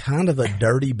politics is kind of a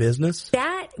dirty business.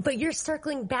 But you're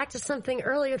circling back to something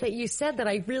earlier that you said that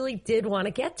I really did want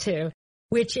to get to,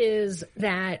 which is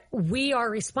that we are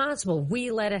responsible.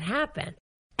 We let it happen.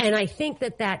 And I think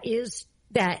that is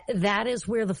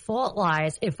where the fault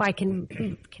lies. If I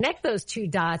can connect those two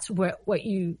dots,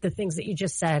 the things that you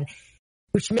just said,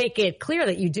 which make it clear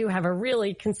that you do have a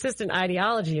really consistent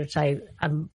ideology, which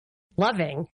I'm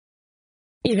loving,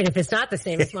 even if it's not the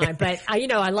same as mine. But I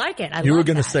like it. You were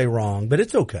going to say wrong, but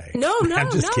it's okay. No,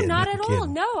 not at all.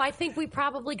 No, I think we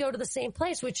probably go to the same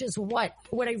place, which is what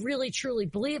I really truly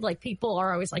believe. Like, people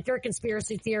are always like, you're a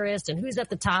conspiracy theorist, and who's at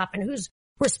the top, and who's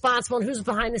responsible, and who's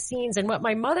behind the scenes. And what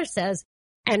my mother says,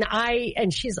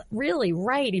 and she's really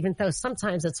right, even though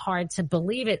sometimes it's hard to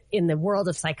believe it in the world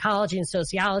of psychology and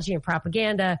sociology and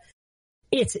propaganda.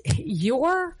 It's you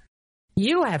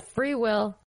have free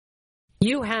will.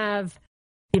 You have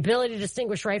the ability to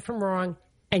distinguish right from wrong,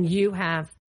 and you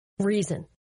have reason.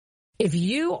 If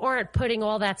you aren't putting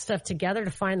all that stuff together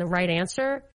to find the right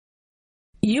answer,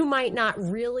 you might not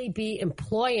really be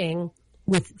employing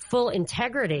with full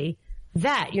integrity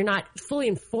that. You're not fully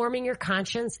informing your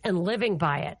conscience and living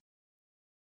by it.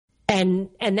 And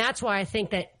that's why I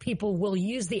think that people will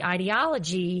use the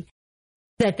ideology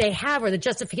that they have, or the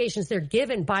justifications they're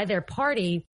given by their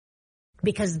party,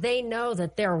 because they know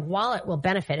that their wallet will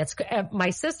benefit. It's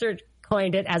my sister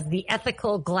coined it as the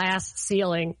ethical glass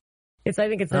ceiling. I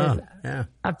think it's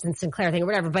Upton Sinclair thing or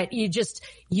whatever. But you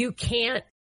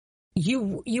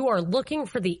are looking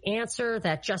for the answer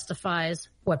that justifies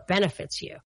what benefits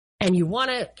you. And you want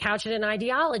to couch it in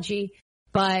ideology,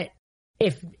 but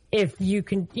if you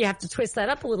have to twist that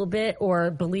up a little bit, or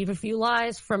believe a few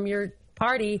lies from your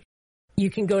party,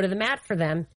 you can go to the mat for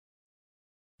them.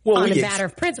 on a matter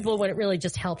of principle when it really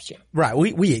just helps you. Right.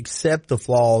 We accept the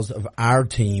flaws of our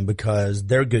team because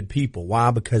they're good people.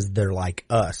 Why? Because they're like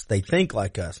us. They think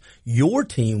like us. Your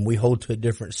team, we hold to a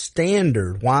different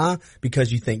standard. Why?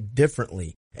 Because you think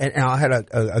differently. And I had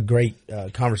a great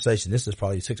conversation. This is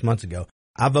probably 6 months ago.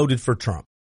 I voted for Trump.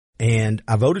 And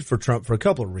I voted for Trump for a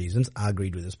couple of reasons. I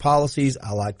agreed with his policies.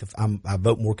 I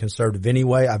vote more conservative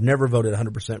anyway. I've never voted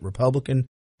 100% Republican.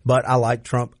 But I like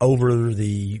Trump over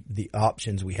the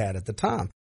options we had at the time.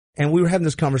 And we were having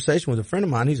this conversation with a friend of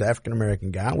mine. He's an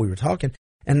African-American guy. We were talking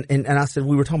and I said,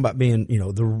 we were talking about being,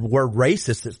 the word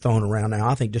racist that's thrown around now,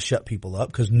 I think just shut people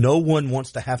up because no one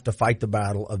wants to have to fight the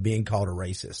battle of being called a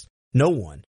racist. No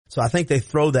one. So I think they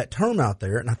throw that term out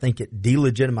there and I think it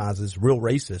delegitimizes real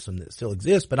racism that still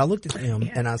exists. But I looked at him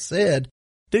and I said,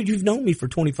 dude, you've known me for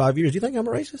 25 years. Do you think I'm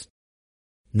a racist?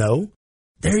 No.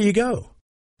 There you go.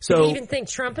 So, do you even think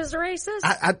Trump is a racist?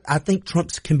 I think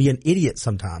Trump can be an idiot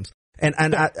sometimes.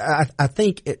 And I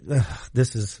think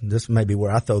this may be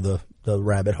where I throw the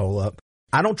rabbit hole up.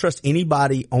 I don't trust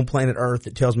anybody on planet Earth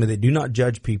that tells me they do not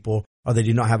judge people or they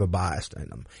do not have a bias in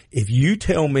them. If you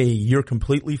tell me you're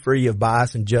completely free of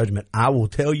bias and judgment, I will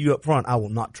tell you up front, I will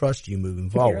not trust you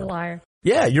moving forward. You're a liar.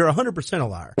 Yeah, you're 100% a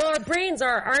liar. Well, aren't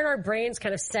our brains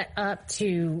kind of set up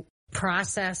to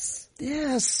process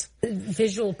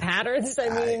visual patterns? I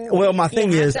mean, well, my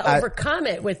thing is to overcome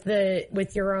it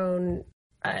with your own,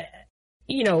 a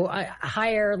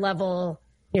higher level,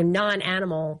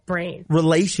 non-animal brain.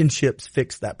 Relationships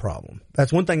fix that problem.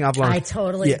 That's one thing I've learned. I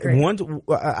totally agree.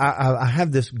 I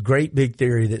have this great big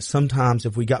theory that sometimes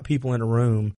if we got people in a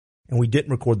room and we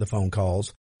didn't record the phone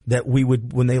calls, that we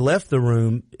would, when they left the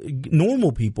room,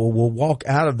 normal people will walk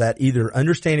out of that either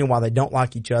understanding why they don't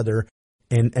like each other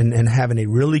and having a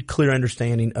really clear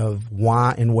understanding of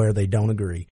why and where they don't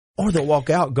agree. Or they'll walk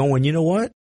out going, you know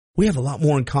what? We have a lot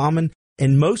more in common.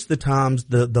 And most of the times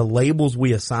the labels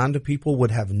we assign to people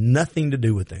would have nothing to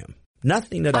do with them.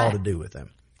 Nothing at all to do with them.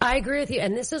 I agree with you.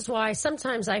 And this is why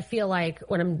sometimes I feel like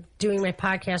when I'm doing my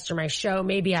podcast or my show,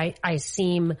 maybe I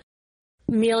seem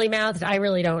mealy-mouthed. I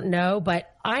really don't know. But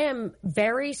I am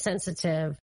very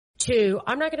sensitive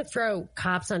I'm not going to throw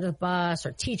cops under the bus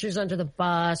or teachers under the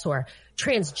bus or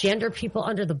transgender people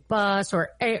under the bus or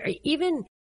even,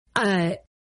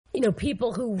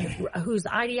 people whose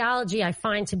ideology I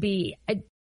find to be,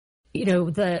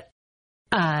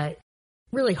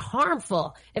 really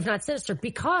harmful, if not sinister,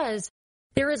 because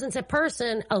there isn't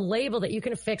a label that you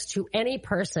can affix to any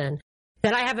person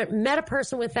that I haven't met a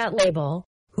person with that label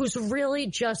who's really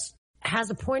just has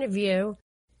a point of view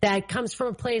that comes from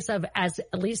a place of at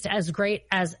least as great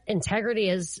as integrity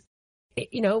as,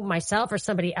 myself or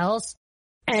somebody else.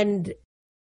 And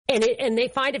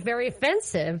they find it very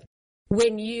offensive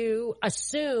when you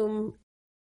assume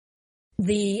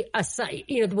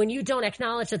when you don't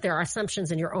acknowledge that there are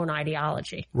assumptions in your own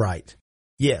ideology. Right.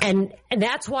 Yeah. And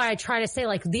that's why I try to say,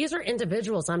 these are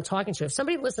individuals I'm talking to. If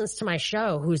somebody listens to my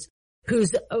show who's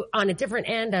on a different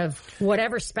end of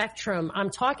whatever spectrum I'm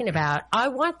talking about, I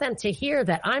want them to hear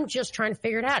that I'm just trying to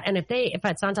figure it out. And if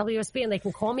it's on WSB and they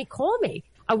can call me.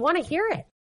 I want to hear it.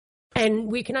 And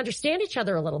we can understand each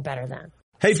other a little better then.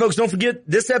 Hey folks, don't forget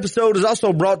this episode is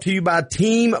also brought to you by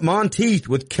Team Monteith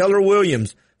with Keller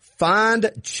Williams. Find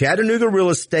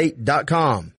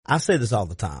ChattanoogaRealEstate.com. I say this all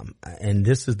the time, and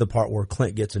this is the part where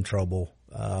Clint gets in trouble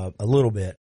a little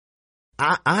bit.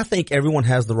 I think everyone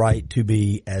has the right to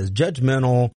be as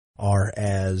judgmental or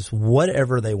as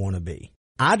whatever they want to be.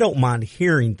 I don't mind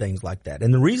hearing things like that.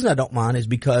 And the reason I don't mind is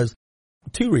because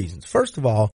two reasons. First of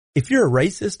all, if you're a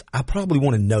racist, I probably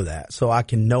want to know that so I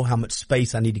can know how much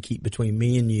space I need to keep between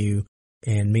me and you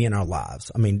and me and our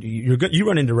lives. I mean, you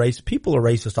run into race. People are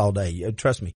racist all day.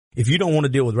 Trust me. If you don't want to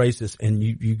deal with racists and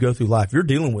you go through life, you're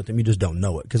dealing with them. You just don't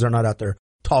know it because they're not out there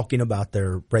talking about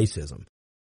their racism.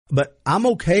 But I'm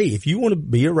okay. If you want to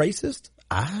be a racist,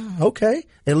 okay.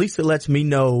 At least it lets me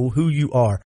know who you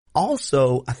are.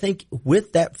 Also, I think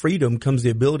with that freedom comes the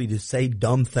ability to say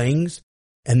dumb things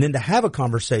and then to have a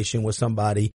conversation with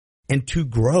somebody and to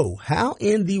grow. How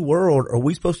in the world are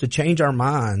we supposed to change our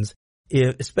minds,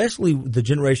 especially the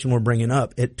generation we're bringing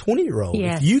up at 20-year-old?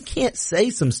 Yes. If you can't say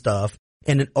some stuff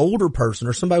and an older person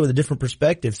or somebody with a different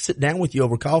perspective sit down with you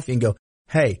over coffee and go,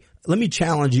 hey, let me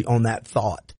challenge you on that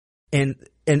thought. And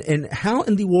how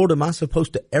in the world am I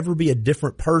supposed to ever be a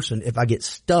different person if I get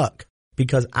stuck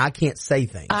because I can't say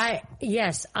things? I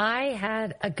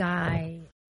had a guy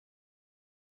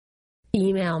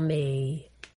email me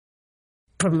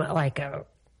from a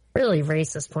really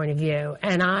racist point of view,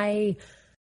 and I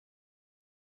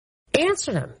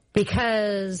answered him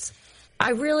because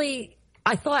I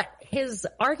thought his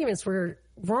arguments were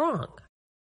wrong.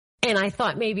 And I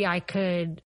thought maybe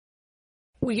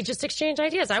we could just exchange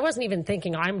ideas. I wasn't even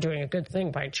thinking I'm doing a good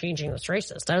thing by changing this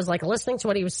racist. I was like listening to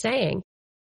what he was saying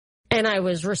and I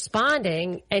was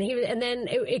responding and then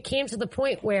it came to the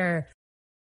point where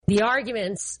the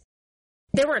arguments,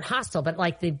 they weren't hostile, but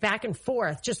like the back and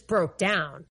forth just broke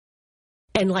down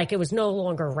and like it was no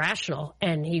longer rational.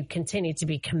 And he continued to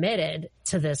be committed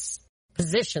to this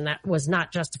position that was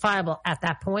not justifiable at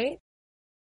that point.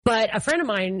 But a friend of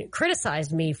mine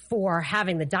criticized me for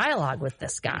having the dialogue with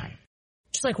this guy.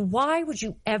 She's like, why would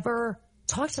you ever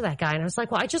talk to that guy? And I was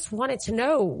like, well, I just wanted to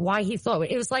know why he thought.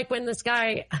 It was like when this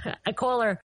guy, a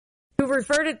caller who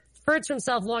referred to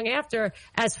himself long after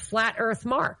as Flat Earth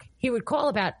Mark. He would call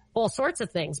about all sorts of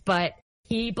things, but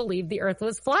he believed the earth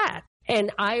was flat.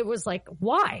 And I was like,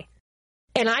 why?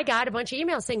 And I got a bunch of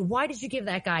emails saying, why did you give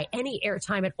that guy any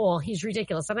airtime at all? He's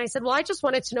ridiculous. And I said, well, I just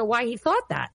wanted to know why he thought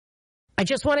that. I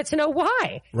just wanted to know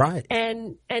why. Right.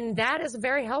 And that is a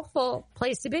very helpful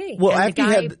place to be. Well, and after you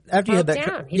had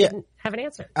that, he didn't have an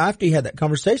answer. After you had that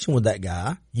conversation with that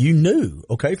guy, you knew,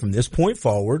 okay, from this point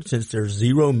forward, since there's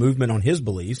zero movement on his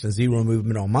beliefs and zero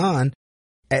movement on mine,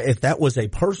 if that was a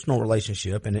personal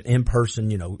relationship and an in-person,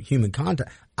 human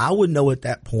contact, I would know at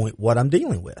that point what I'm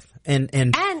dealing with. And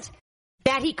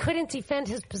that he couldn't defend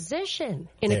his position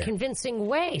in a convincing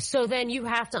way. So then you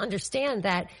have to understand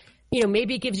that,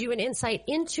 maybe it gives you an insight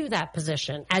into that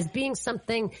position as being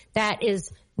something that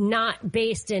is not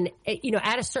based in,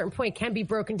 at a certain point can be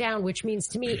broken down, which means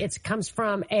to me it comes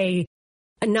from a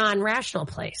non-rational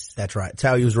place. That's right. It's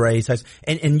how he was raised.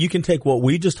 And you can take what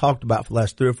we just talked about for the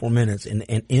last 3 or 4 minutes and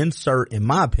insert, in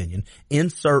my opinion,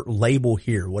 label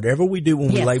here. Whatever we do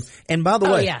when we label. And by the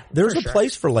way, there's a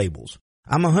place for labels.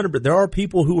 I'm 100%, but there are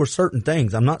people who are certain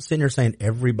things. I'm not sitting here saying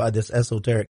everybody, this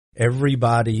esoteric,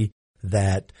 everybody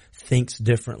that thinks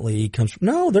differently comes from,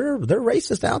 no, they're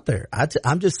racist out there.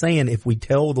 I'm just saying if we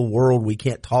tell the world we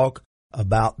can't talk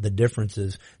about the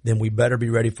differences, then we better be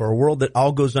ready for a world that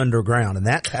all goes underground. And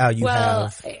that's how you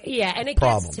have and it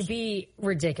problems. Gets to be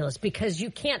ridiculous because you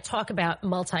can't talk about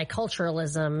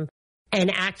multiculturalism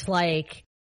and act like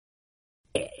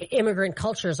immigrant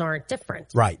cultures aren't different.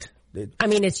 Right. I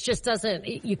mean, it just doesn't,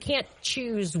 you can't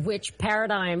choose which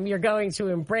paradigm you're going to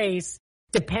embrace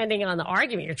depending on the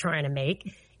argument you're trying to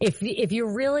make. If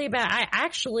you're really about,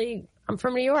 I'm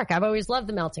from New York. I've always loved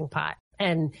the melting pot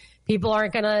and people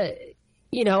aren't going to,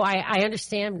 I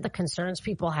understand the concerns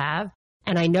people have.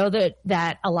 And I know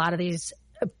that a lot of these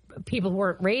people who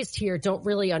weren't raised here don't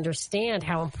really understand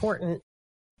how important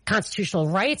constitutional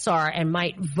rights are and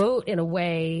might vote in a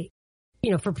way,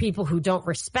 for people who don't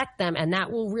respect them. And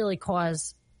that will really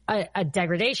cause a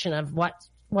degradation of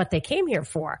what they came here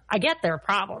for. I get their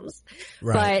problems,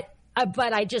 right.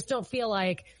 But I just don't feel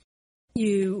like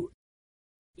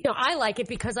I like it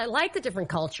because I like the different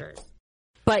cultures,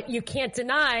 but you can't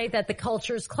deny that the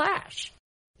cultures clash.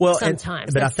 Well,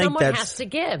 sometimes, but I think someone has to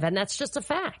give, and that's just a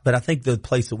fact. But I think the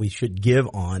place that we should give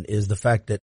on is the fact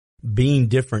that being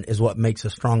different is what makes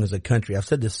us strong as a country. I've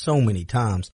said this so many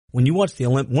times. When you watch the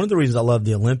Olympics, one of the reasons I love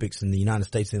the Olympics in the United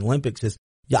States and the Olympics is,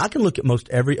 I can look at most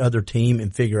every other team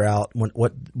and figure out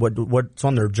what's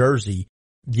on their jersey.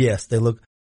 Yes, they look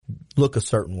a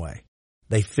certain way.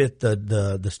 They fit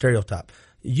the stereotype.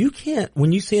 You can't,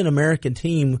 when you see an American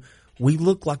team, we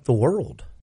look like the world.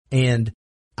 And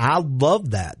I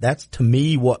love that. That's to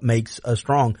me what makes us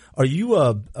strong. Are you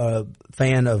a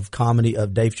fan of comedy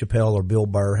of Dave Chappelle or Bill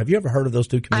Burr? Have you ever heard of those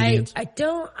two comedians? I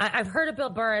don't. I've heard of Bill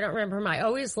Burr. I don't remember him. I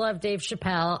always loved Dave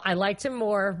Chappelle. I liked him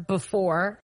more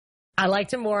before. I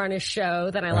liked him more on his show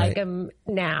than I like him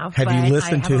now. Have you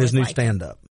listened to his new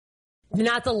stand-up?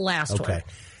 Not the last one. Okay.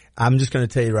 I'm just going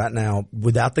to tell you right now,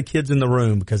 without the kids in the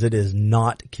room, because it is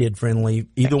not kid-friendly,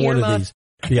 either one of these.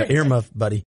 Yeah, earmuff,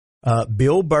 buddy.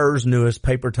 Bill Burr's newest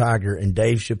Paper Tiger and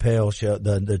Dave Chappelle show,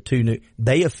 the two new,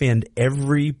 they offend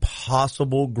every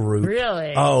possible group.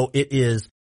 Really? Oh,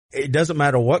 it doesn't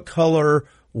matter what color,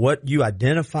 what you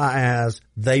identify as,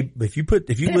 if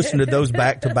you listen to those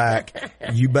back to back,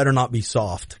 you better not be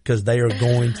soft because they are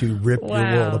going to rip your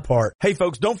world apart. Hey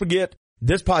folks, don't forget,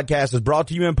 this podcast is brought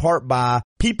to you in part by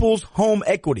People's Home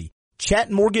Equity,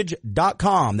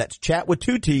 chatmortgage.com. That's chat with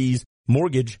 2 T's,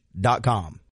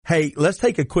 mortgage.com. Hey, let's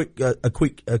take a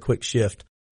quick shift.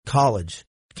 College.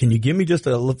 Can you give me just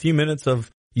a few minutes of,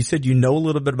 you said you know a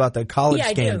little bit about that college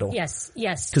scandal. I do.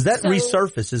 Yes. Cause that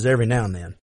resurfaces every now and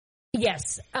then.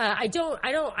 Yes. I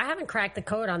haven't cracked the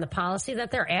code on the policy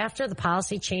that they're after, the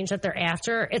policy change that they're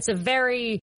after. It's a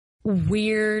very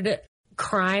weird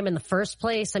crime in the first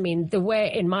place. I mean, the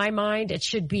way, in my mind, it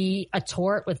should be a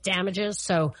tort with damages.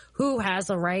 So who has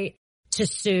a right to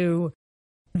sue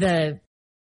the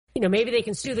maybe they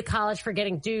can sue the college for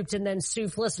getting duped and then sue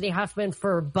Felicity Huffman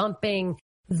for bumping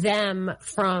them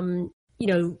from,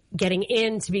 getting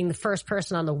into being the first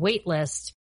person on the wait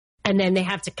list. And then they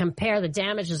have to compare the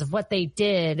damages of what they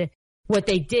did, where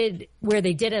they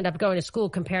did end up going to school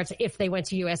compared to if they went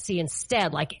to USC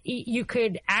instead. Like, you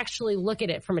could actually look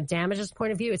at it from a damages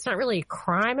point of view. It's not really a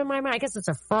crime in my mind. I guess it's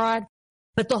a fraud.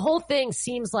 But the whole thing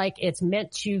seems like it's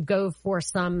meant to go for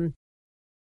some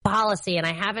policy, and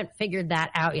I haven't figured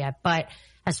that out yet. But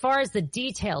as far as the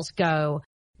details go,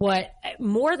 what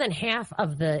more than half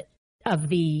of the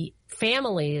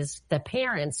families, the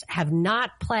parents, have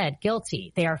not pled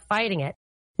guilty. They are fighting it.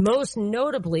 Most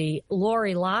notably,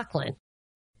 Lori Loughlin.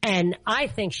 And I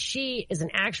think she is an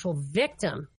actual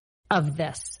victim of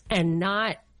this and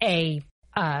not a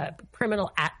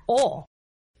criminal at all.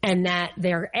 And that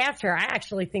thereafter, I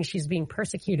actually think she's being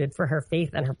persecuted for her faith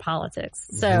and her politics.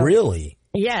 So really?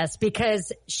 Yes,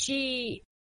 because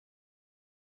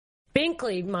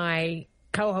Binkley, my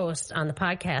co-host on the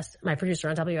podcast, my producer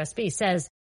on WSB,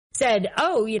 said,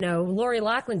 oh, Lori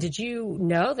Loughlin, did you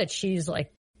know that she's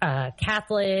like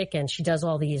Catholic and she does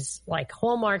all these like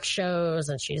Hallmark shows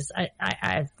and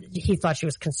he thought she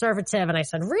was conservative. And I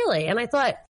said, really? And I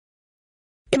thought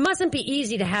it mustn't be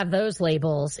easy to have those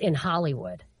labels in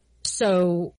Hollywood.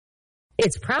 So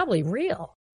it's probably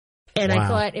real. And wow. I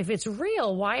thought, if it's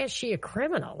real, why is she a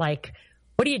criminal? Like,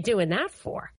 what are you doing that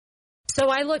for? So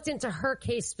I looked into her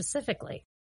case specifically.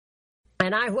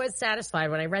 And I was satisfied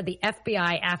when I read the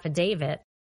FBI affidavit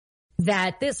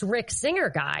that this Rick Singer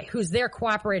guy, who's their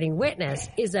cooperating witness,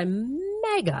 is a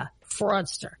mega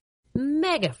fraudster.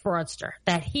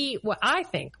 That what I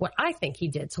think he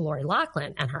did to Lori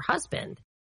Loughlin and her husband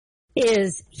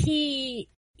is he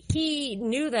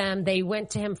knew them. They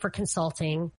went to him for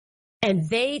consulting, and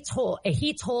he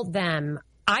told them,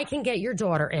 I can get your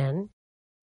daughter in,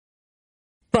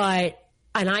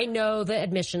 and I know the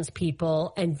admissions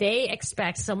people, and they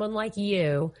expect someone like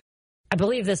you. I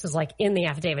believe this is like in the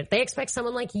affidavit. They expect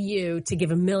someone like you to give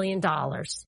 $1 million,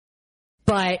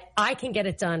 but I can get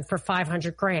it done for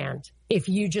 $500,000 if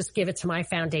you just give it to my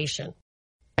foundation.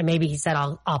 And maybe he said,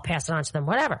 I'll pass it on to them,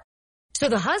 whatever. So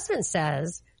the husband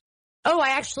says,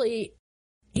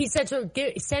 he said to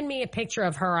send me a picture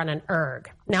of her on an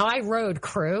erg. Now I rode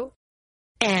crew.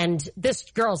 And this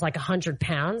girl's like 100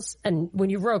 pounds. And when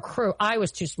you row crew, I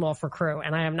was too small for crew,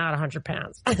 and I am not 100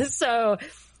 pounds. So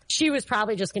she was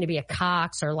probably just going to be a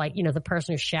Cox or like, the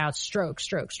person who shouts stroke,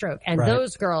 stroke, stroke. And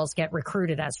those girls get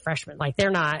recruited as freshmen. Like they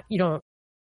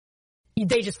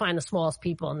just find the smallest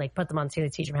people and they put them on the team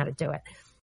to teach them how to do it.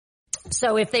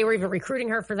 So if they were even recruiting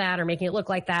her for that or making it look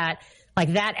like that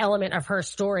element of her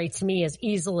story to me is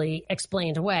easily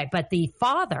explained away. But the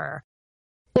father,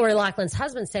 Lori Loughlin's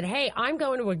husband, said, hey, I'm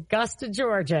going to Augusta,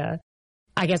 Georgia.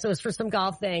 I guess it was for some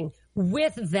golf thing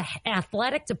with the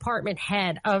athletic department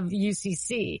head of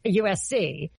USC.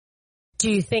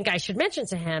 Do you think I should mention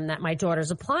to him that my daughter's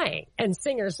applying? And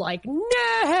Singer's like,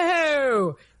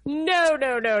 no.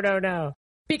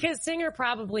 Because Singer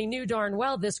probably knew darn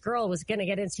well this girl was going to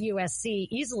get into USC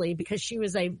easily because she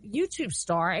was a YouTube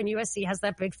star and USC has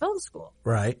that big film school.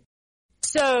 Right.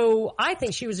 So I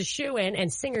think she was a shoo-in,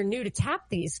 and Singer knew to tap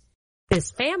this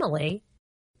family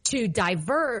to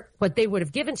divert what they would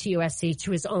have given to USC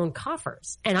to his own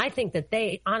coffers. And I think that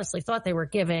they honestly thought they were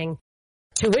giving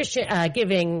tuition,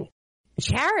 giving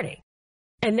charity.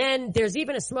 And then there's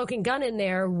even a smoking gun in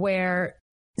there where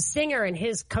Singer and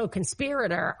his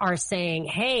co-conspirator are saying,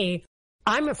 hey,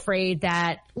 I'm afraid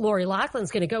that Lori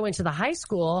Loughlin's going to go into the high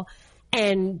school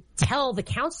and tell the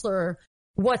counselor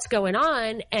what's going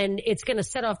on, and it's going to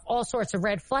set off all sorts of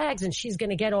red flags, and she's going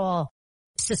to get all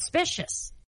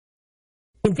suspicious.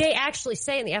 They actually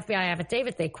say in the FBI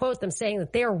affidavit, they quote them saying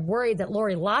that they're worried that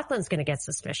Lori Loughlin's going to get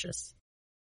suspicious.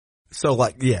 So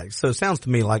so it sounds to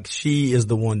me like she is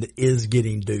the one that is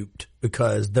getting duped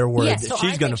because they're worried that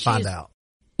she's going to find out.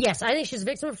 Yes, I think she's a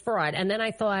victim of fraud. And then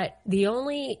I thought the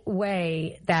only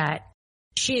way that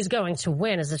she's going to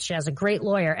win is if she has a great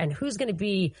lawyer, and who's going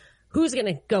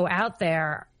to go out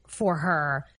there for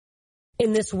her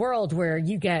in this world where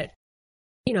you get,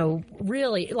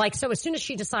 really so as soon as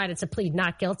she decided to plead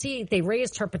not guilty, they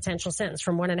raised her potential sentence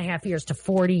from 1.5 years to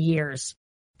 40 years.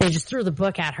 They just threw the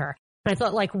book at her. And I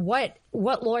thought,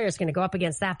 what lawyer is going to go up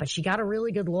against that? But she got a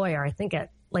really good lawyer, I think,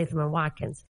 at Latham and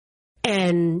Watkins.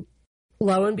 And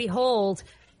lo and behold,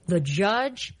 the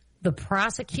judge, the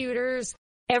prosecutors,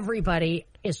 everybody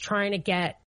is trying to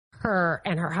get her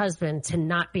and her husband to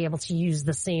not be able to use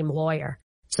the same lawyer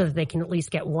so that they can at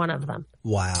least get one of them.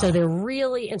 Wow. So they're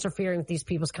really interfering with these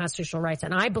people's constitutional rights.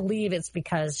 And I believe it's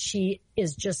because she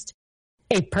is just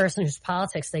a person whose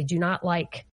politics they do not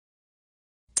like.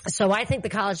 So I think the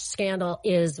college scandal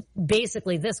is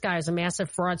basically this guy is a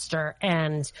massive fraudster,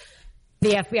 and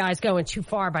the FBI is going too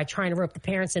far by trying to rope the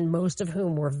parents in, most of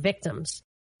whom were victims.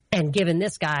 And given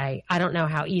this guy, I don't know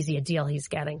how easy a deal he's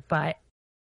getting, but.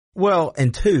 Well,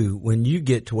 and two, when you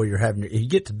get to where you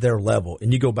get to their level,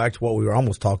 and you go back to what we were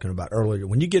almost talking about earlier,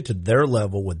 when you get to their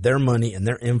level with their money and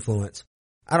their influence,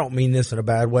 I don't mean this in a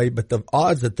bad way, but the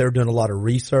odds that they're doing a lot of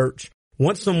research,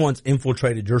 once someone's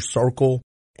infiltrated your circle,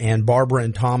 and Barbara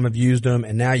and Tom have used them,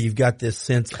 and now you've got this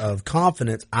sense of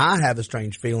confidence. I have a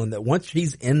strange feeling that once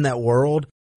he's in that world,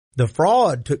 the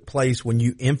fraud took place when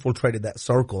you infiltrated that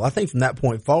circle. I think from that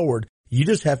point forward, you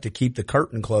just have to keep the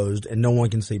curtain closed and no one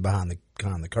can see behind the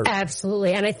curtain.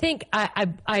 Absolutely. And I think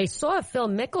I saw Phil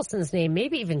Mickelson's name,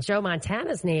 maybe even Joe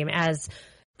Montana's name, as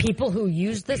people who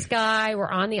used this guy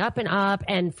were on the up and up.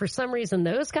 And for some reason,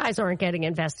 those guys aren't getting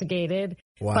investigated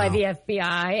by the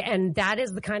FBI. And that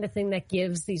is the kind of thing that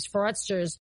gives these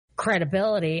fraudsters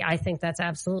credibility. I think that's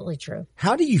absolutely true.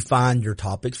 How do you find your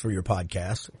topics for your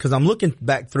podcast? Because I'm looking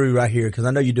back through right here, because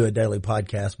I know you do a daily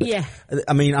podcast. But yeah.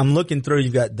 I mean, I'm looking through.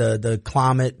 You've got the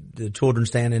climate, the children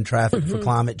standing in traffic for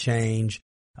climate change.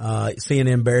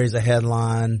 CNN buries a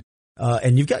headline.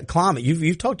 And you've got climate.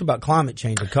 You've talked about climate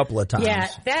change a couple of times.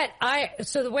 Yeah,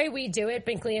 so the way we do it,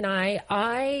 Binkley and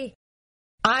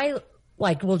I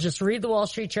will just read the Wall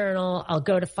Street Journal. I'll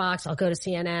go to Fox. I'll go to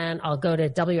CNN. I'll go to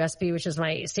WSB, which is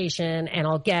my station, and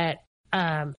I'll get,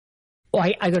 I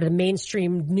go to the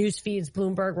mainstream news feeds,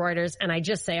 Bloomberg, Reuters, and I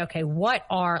just say, okay,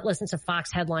 listen to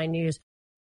Fox headline news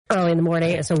early in the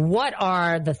morning. So what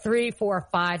are the 3, 4,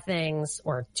 5 things,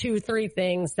 or 2, 3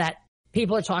 things that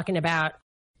people are talking about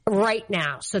right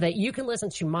now, so that you can listen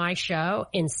to my show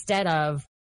instead of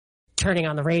turning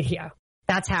on the radio?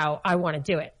 That's how I want to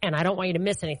do it. And I don't want you to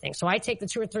miss anything. So I take the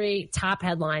 2 or 3 top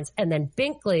headlines, and then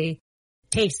Binkley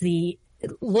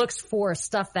looks for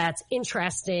stuff that's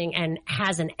interesting and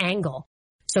has an angle.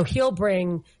 So he'll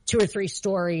bring 2 or 3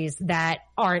 stories that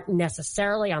aren't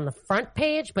necessarily on the front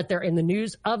page, but they're in the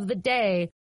news of the day.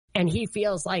 And he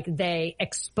feels like they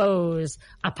expose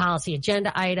a policy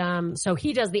agenda item. So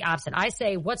he does the opposite. I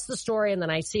say, what's the story? And then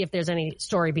I see if there's any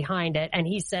story behind it. And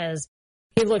he says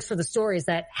he looks for the stories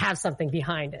that have something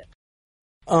behind it.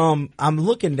 I'm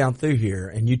looking down through here,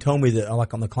 and you told me that,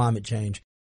 like, on the climate change,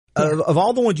 of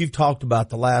all the ones you've talked about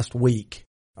the last week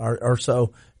or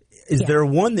so, is there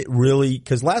one that really,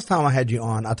 because last time I had you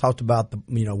on, I talked about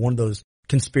one of those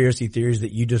conspiracy theories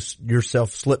that you just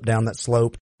yourself slipped down that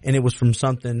slope. And it was from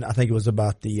something, I think it was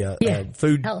about the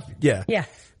food. Health. Yeah. Yeah.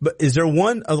 But is there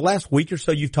one of the last week or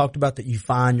so you've talked about that you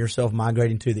find yourself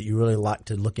migrating to that you really like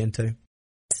to look into?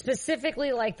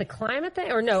 Specifically like the climate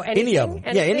thing, or no? Anything, any of them.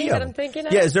 Any of them. I'm thinking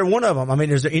of? Yeah, is there one of them? I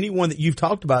mean, is there any one that you've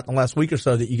talked about in the last week or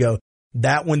so that you go,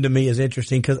 that one to me is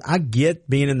interesting? Because I get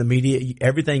being in the media,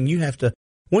 everything you have to,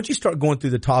 once you start going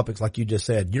through the topics, like you just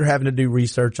said, you're having to do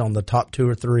research on the top 2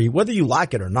 or 3. Whether you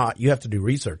like it or not, you have to do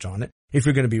research on it if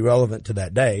you're going to be relevant to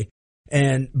that day.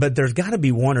 But there's got to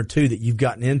be 1 or 2 that you've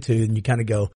gotten into and you kind of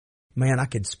go, man, I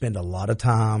could spend a lot of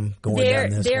time going down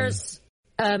this There's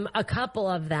a couple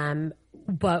of them,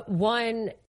 but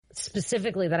one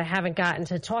specifically that I haven't gotten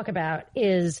to talk about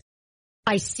is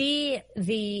I've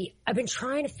been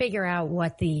trying to figure out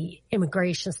what the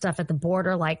immigration stuff at the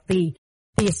border, like the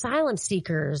asylum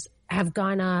seekers have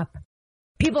gone up.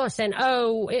 People are saying,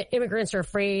 immigrants are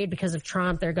afraid because of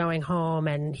Trump. They're going home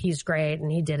and he's great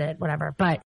and he did it, whatever.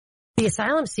 But the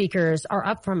asylum seekers are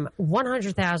up from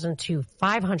 100,000 to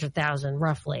 500,000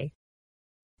 roughly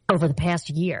over the past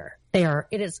year.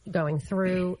 It is going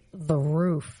through the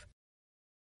roof.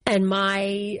 And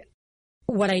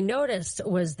what I noticed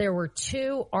was there were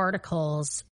 2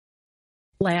 articles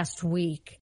last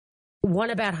week, one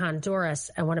about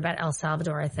Honduras and one about El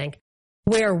Salvador, I think,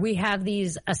 where we have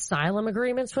these asylum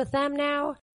agreements with them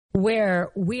now,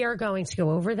 where we are going to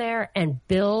go over there and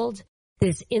build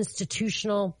these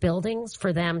institutional buildings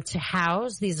for them to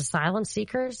house these asylum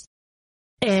seekers.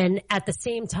 And at the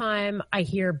same time, I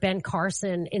hear Ben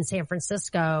Carson in San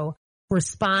Francisco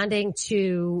responding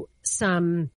to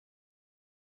some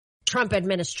Trump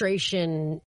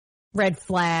administration red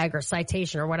flag or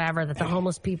citation or whatever, that the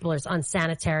homeless people are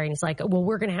unsanitary. And he's like, well,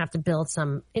 we're going to have to build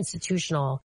some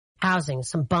institutional housing,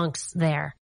 some bunks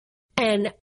there.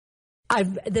 And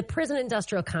the prison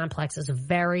industrial complex is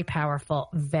very powerful,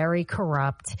 very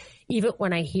corrupt. Even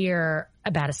when I hear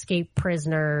about escaped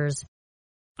prisoners,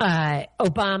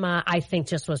 Obama, I think,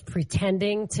 just was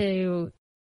pretending to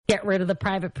get rid of the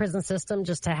private prison system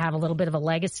just to have a little bit of a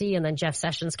legacy. And then Jeff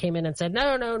Sessions came in and said,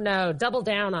 no, double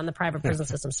down on the private prison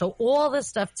system. So all this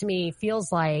stuff to me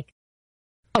feels like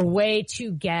a way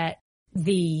to get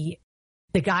the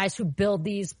the guys who build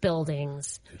these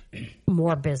buildings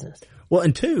more business. Well,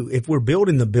 and two, if we're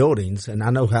building the buildings, and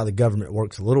I know how the government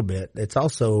works a little bit, it's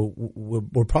also,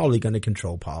 we're probably going to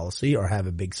control policy or have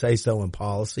a big say-so in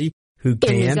policy. Who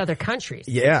can. In these other countries.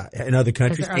 Yeah, in other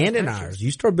countries and in ours. You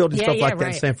start building stuff like that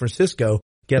in San Francisco,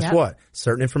 guess what?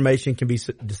 Certain information can be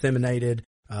disseminated.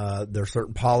 There are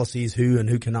certain policies who and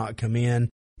who cannot come in.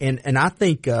 And I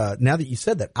think, now that you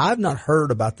said that, I've not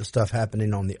heard about the stuff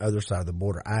happening on the other side of the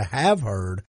border. I have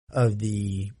heard of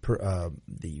the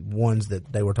ones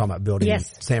that they were talking about building in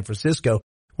San Francisco.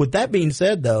 With that being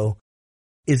said, though,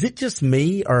 is it just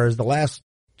me, or is the last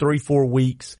 3-4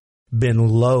 weeks been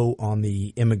low on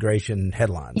the immigration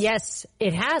headlines? Yes,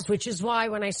 it has, which is why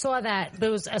when I saw that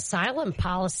those asylum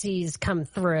policies come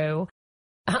through,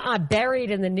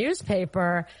 buried in the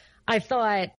newspaper, I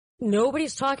thought,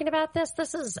 nobody's talking about this.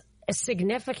 This is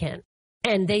significant.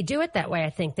 And they do it that way. I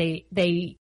think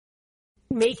they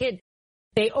make it,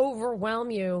 they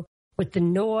overwhelm you with the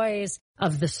noise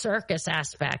of the circus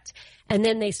aspect. And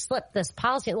then they slip this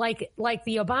policy, like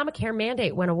the Obamacare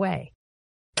mandate went away.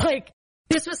 Like,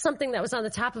 this was something that was on the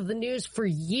top of the news for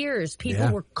years.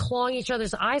 People were clawing each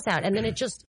other's eyes out, and then it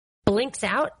just blinks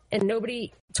out and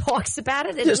nobody talks about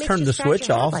it. They just turned the switch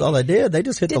off. That's all they did. They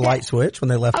just hit the light switch when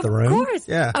they left the room. Of course.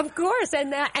 Yeah. Of course.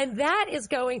 And that is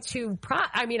going to,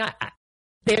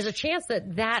 there's a chance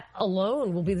that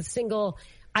alone will be the single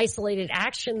isolated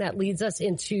action that leads us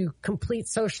into complete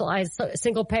socialized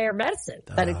single payer medicine,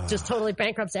 that it just totally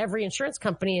bankrupts every insurance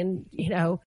company. And, you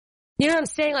know what I'm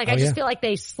saying? Like, I just feel like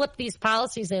they slip these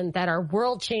policies in that are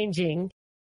world changing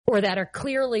or that are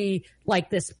clearly like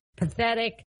this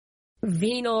pathetic,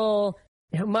 venal,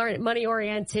 money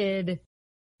oriented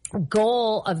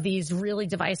goal of these really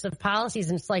divisive policies.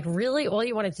 And it's like, really, all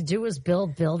you wanted to do was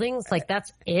build buildings? Like,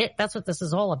 that's it? That's what this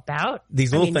is all about?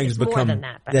 These little things become,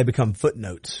 they become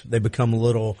footnotes. They become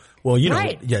little, 3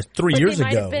 years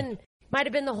ago. Might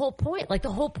have been the whole point. Like,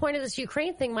 the whole point of this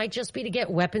Ukraine thing might just be to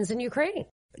get weapons in Ukraine.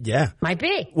 Yeah. Might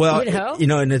be. Well,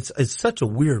 and it's such a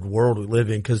weird world we live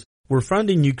in, because we're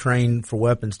funding Ukraine for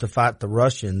weapons to fight the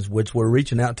Russians, which we're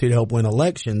reaching out to help win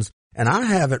elections. And I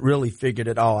haven't really figured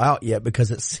it all out yet,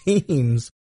 because it seems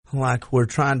like we're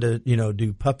trying to,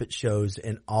 do puppet shows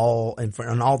on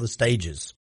all the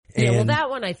stages. And that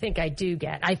one I think I do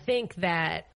get. I think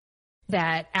that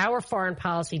our foreign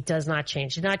policy does not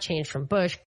change. It did not change from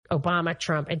Bush, Obama,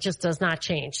 Trump. It just does not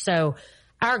change. So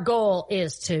our goal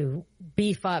is to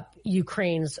beef up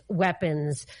Ukraine's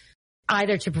weapons,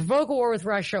 either to provoke a war with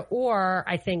Russia, or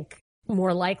I think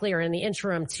more likely, or in the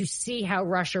interim, to see how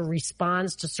Russia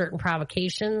responds to certain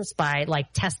provocations by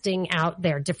testing out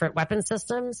their different weapon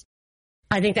systems.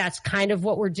 I think that's kind of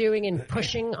what we're doing and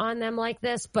pushing on them like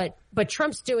this. But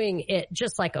Trump's doing it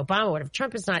just like Obama would have.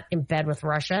 Trump is not in bed with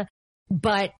Russia,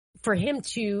 but for him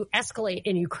to escalate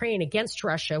in Ukraine against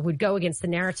Russia would go against the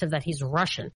narrative that he's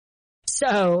Russian.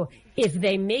 So if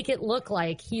they make it look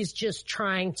like he's just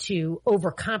trying to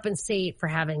overcompensate for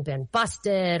having been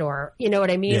busted, or, you know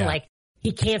what I mean? Yeah. Like,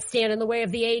 he can't stand in the way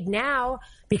of the aid now,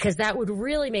 because that would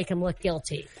really make him look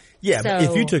guilty. Yeah, but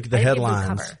if you took the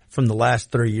headlines from the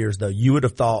last 3 years, though, you would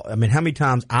have thought, how many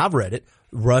times I've read it,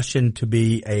 Trump to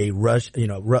be a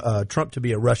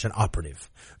Russian operative.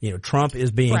 Trump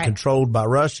is being controlled by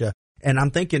Russia. And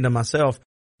I'm thinking to myself,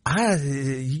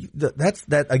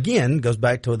 that again goes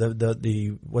back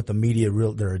to what the media,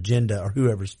 their agenda, or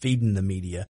whoever's feeding the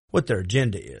media, what their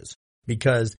agenda is.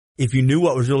 Because if you knew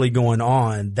what was really going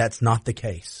on, that's not the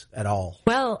case at all.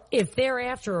 Well, if they're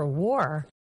after a war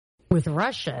with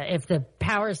Russia, if the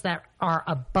powers that are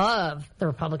above the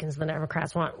Republicans and the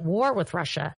Democrats want war with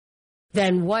Russia,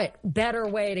 then what better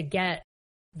way to get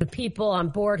the people on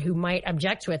board who might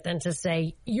object to it than to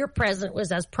say, your president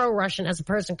was as pro-Russian as a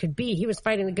person could be. He was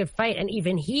fighting the good fight. And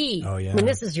even he,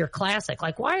 this is your classic.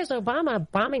 Like, why is Obama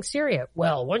bombing Syria?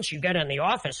 Well, once you get in the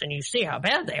office and you see how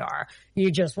bad they are,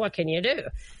 what can you do?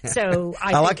 So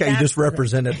I like how you just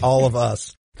represented all of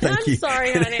us. Thank you.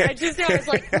 Sorry, honey. I was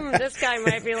like, this guy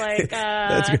might be like,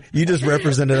 That's good. You just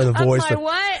represented the voice. I'm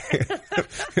what?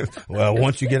 Well,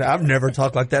 once you get, I've never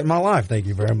talked like that in my life. Thank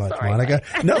you very much, Monica.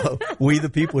 No, we the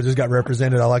people just got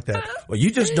represented. I like that. Well, you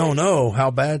just don't know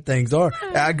how bad things are.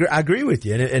 I agree with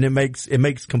you. And it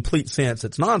makes complete sense.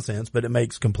 It's nonsense, but it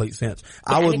makes complete sense.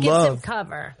 Yeah, I would love him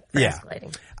cover.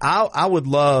 Escalating. I would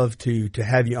love to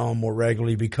have you on more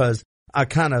regularly, because I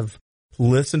kind of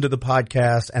listen to the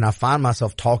podcast and I find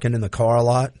myself talking in the car a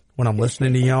lot when I'm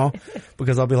listening to y'all,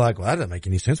 because I'll be like, well, that doesn't make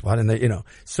any sense. Why didn't they,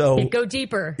 so go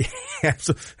deeper.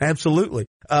 Absolutely.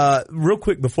 Real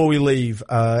quick before we leave,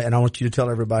 and I want you to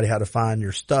tell everybody how to find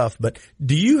your stuff, but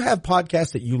do you have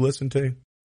podcasts that you listen to?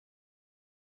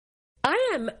 I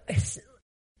am.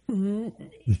 You're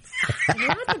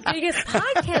not the biggest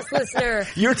podcast listener.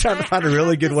 You're trying to find a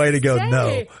really good way to go,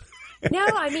 no. No,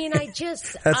 I mean,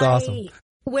 That's awesome.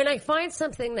 When I find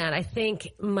something that I think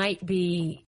might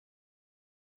be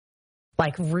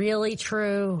like really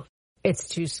true, it's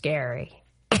too scary.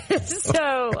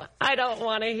 So I don't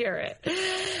want to hear it.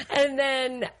 And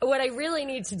then what I really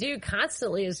need to do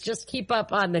constantly is just keep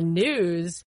up on the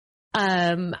news.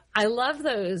 I love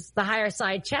the higher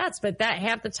side chats, but that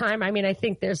half the time, I mean, I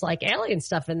think there's like alien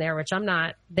stuff in there, which I'm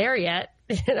not there yet.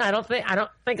 I don't think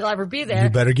I'll ever be there. You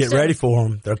better get ready for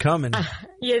them. They're coming.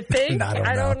 You think? No,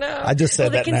 I don't know. I just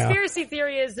said that now. The conspiracy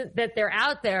theory is that they're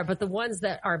out there, but the ones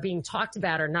that are being talked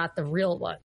about are not the real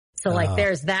ones. So like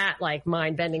there's that like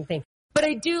mind bending thing. But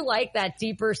I do like that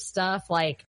deeper stuff,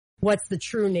 like what's the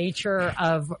true nature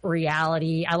of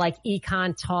reality. I like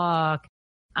Econ Talk,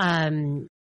 21st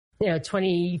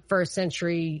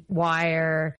Century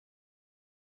Wire.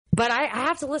 But I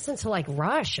have to listen to like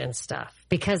Rush and stuff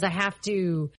because I have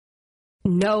to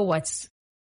know what's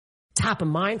top of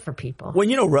mind for people.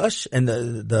 Well, Rush and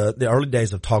the early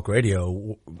days of talk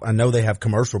radio, I know they have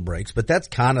commercial breaks, but that's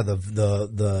kind of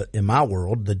the in my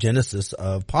world, the genesis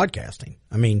of podcasting.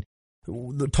 I mean,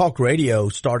 the talk radio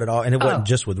started off, and it wasn't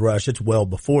just with Rush. It's well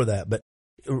before that, but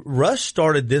Rush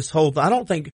started this whole, I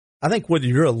think whether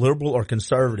you're a liberal or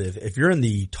conservative, if you're in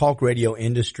the talk radio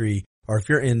industry or if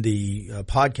you're in the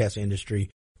podcast industry,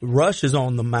 Rush is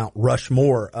on the Mount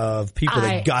Rushmore of people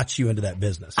that got you into that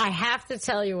business. I have to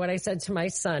tell you what I said to my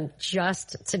son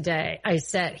just today. He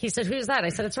said, who's that? I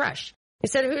said, it's Rush. He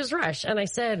said, who's Rush? And I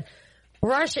said,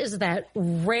 Rush is that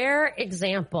rare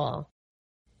example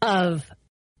of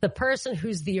the person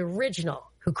who's the original,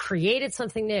 who created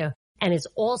something new and is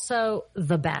also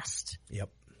the best. Yep.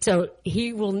 So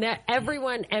he will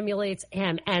everyone emulates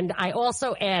him. And I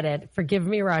also added, forgive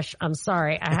me, Rush. I'm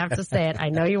sorry. I have to say it. I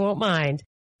know you won't mind.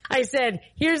 I said,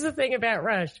 here's the thing about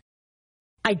Rush.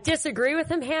 I disagree with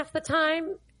him half the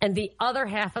time. And the other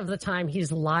half of the time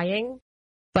he's lying,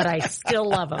 but I still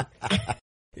love him.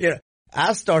 Yeah.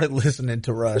 I started listening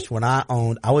to Rush when I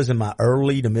was in my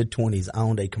early to mid 20s. I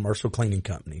owned a commercial cleaning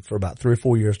company for about 3 or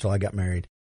 4 years till I got married.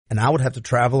 And I would have to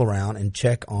travel around and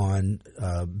check on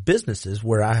businesses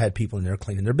where I had people in there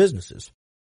cleaning their businesses.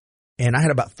 And I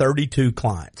had about 32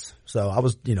 clients. So I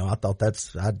was, I thought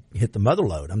I'd hit the mother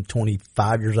load. I'm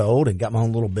 25 years old and got my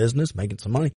own little business making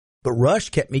some money. But Rush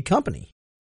kept me company.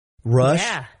 Rush.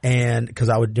 Yeah. And because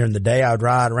during the day I would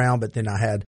ride around, but then I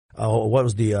had, what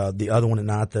was the other one at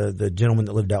night? The gentleman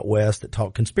that lived out west that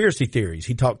talked conspiracy theories.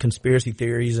 He talked conspiracy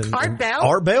theories and Art Bell.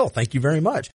 Art Bell. Thank you very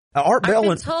much. Art Bell. I've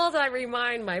been told I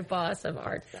remind my boss of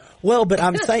Art Bell. Well, but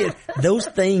I'm saying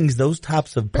those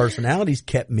types of personalities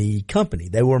kept me company.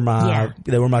 They were my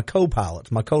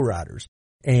co-pilots, my co-riders.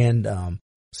 And,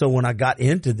 so when I got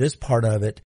into this part of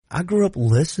it, I grew up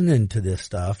listening to this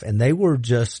stuff and they were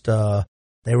just,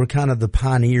 they were kind of the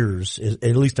pioneers,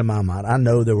 at least in my mind. I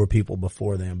know there were people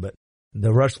before them, but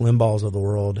the Rush Limbaughs of the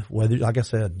world, whether, like I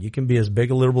said, you can be as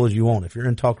big a liberal as you want. If you're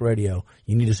in talk radio,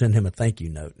 you need to send him a thank you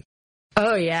note.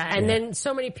 Oh, yeah. And then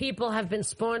so many people have been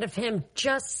spawned of him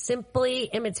just simply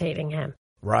imitating him.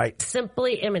 Right.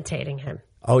 Simply imitating him.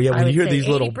 Oh, yeah. When you hear these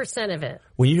 80% of it.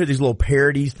 When you hear these little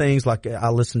parodies things, like I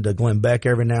listen to Glenn Beck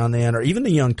every now and then, or even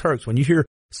the Young Turks, when you hear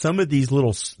some of these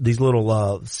little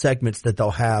segments that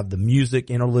they'll have, the music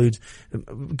interludes,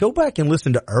 go back and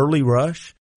listen to early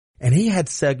Rush, and he had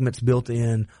segments built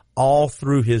in all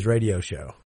through his radio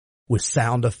show with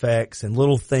sound effects and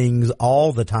little things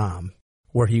all the time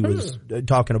where he was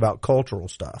talking about cultural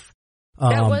stuff.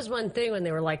 That was one thing when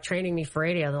they were like training me for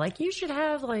radio. They're like, you should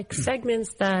have like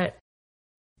segments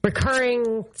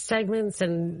recurring segments,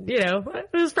 and it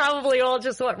was probably all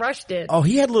just what Rush did. Oh,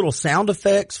 he had little sound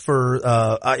effects for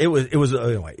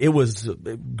it was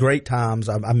great times.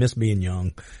 I miss being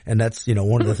young, and that's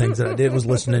one of the things that I did was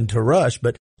listening to Rush,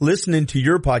 but listening to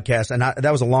your podcast, and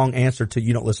that was a long answer to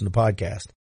you don't listen to podcast.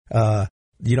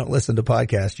 You don't listen to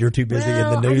podcasts. You're too busy in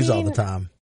the news all the time.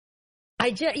 I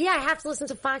have to listen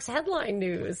to Fox Headline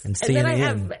News. And CNN. And then I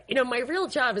have, my real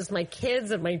job is my kids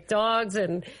and my dogs,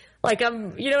 and like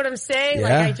you know what I'm saying? Yeah.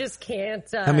 Like I just can't.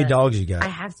 How many dogs you got? I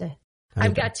have to.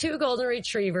 I've got 2 golden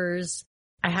retrievers.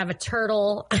 I have a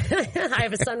turtle. I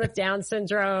have a son with Down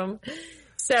syndrome.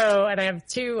 So, and I have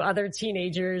 2 other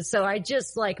teenagers. So I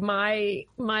just like my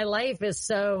life is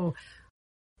so,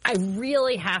 I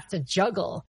really have to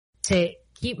juggle to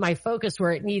keep my focus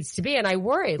where it needs to be. And I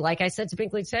worry, like I said to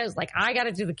Binkley today, like, I got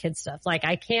to do the kid stuff. Like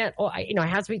I can't, it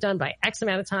has to be done by X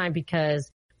amount of time because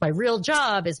my real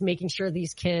job is making sure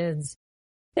these kids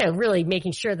really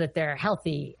making sure that they're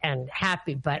healthy and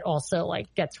happy, but also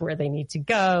like get to where they need to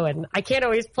go. And I can't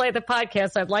always play the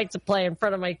podcast I'd like to play in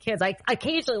front of my kids. I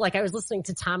occasionally, like I was listening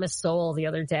to Thomas Sowell the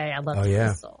other day. I love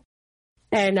Thomas Sowell.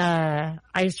 And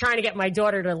I was trying to get my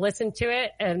daughter to listen to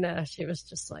it, and she was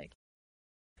just like,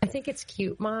 I think it's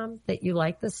cute, Mom, that you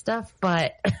like this stuff,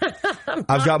 but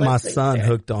I've got my son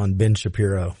hooked on Ben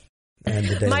Shapiro. And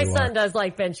the Daily My Wire. Son does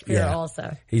like Ben Shapiro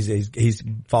also. He's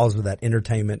falls with that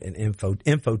entertainment and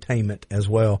infotainment as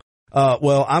well.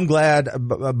 Well, I'm glad,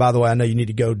 by the way, I know you need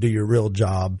to go do your real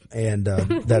job, and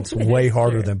that's way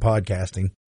harder than podcasting.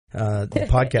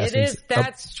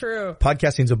 That's true.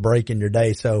 Podcasting's a break in your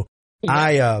day. So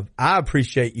I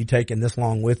appreciate you taking this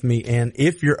long with me. And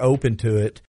if you're open to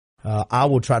it, I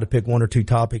will try to pick 1 or 2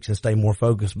 topics and stay more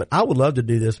focused, but I would love to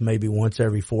do this maybe once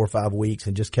every 4 or 5 weeks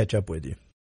and just catch up with you.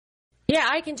 Yeah,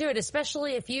 I can do it,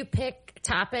 especially if you pick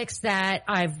topics that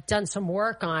I've done some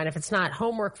work on. If it's not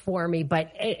homework for me,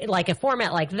 but like a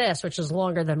format like this, which is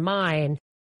longer than mine,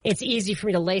 it's easy for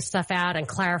me to lay stuff out and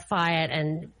clarify it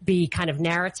and be kind of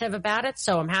narrative about it.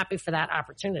 So I'm happy for that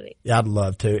opportunity. Yeah, I'd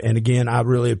love to. And again, I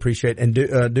really appreciate it. And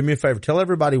do me a favor, tell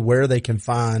everybody where they can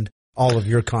find all of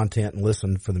your content and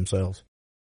listen for themselves.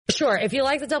 Sure. If you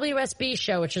like the WSB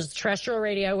show, which is terrestrial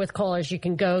radio with callers, you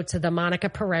can go to the Monica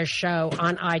Perez show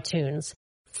on iTunes.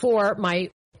 For my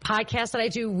podcast that I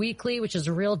do weekly, which is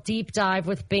a real deep dive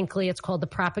with Binkley, it's called The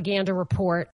Propaganda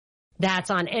Report.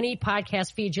 That's on any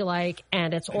podcast feed you like.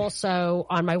 And it's also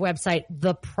on my website,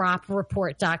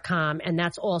 thepropreport.com. And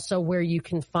that's also where you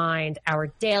can find our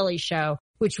daily show,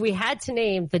 which we had to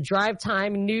name the Drive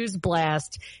Time News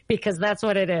Blast, because that's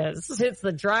what it is. It's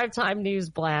the Drive Time News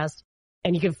Blast.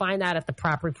 And you can find that at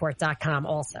thepropreport.com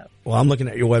also. Well, I'm looking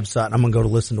at your website, and I'm going to go to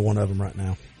listen to one of them right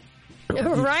now.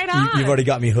 Right on. You've already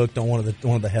got me hooked on one of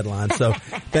the headlines. So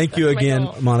thank you again,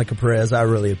 Monica Perez. I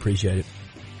really appreciate it.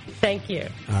 Thank you.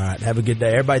 All right. Have a good day.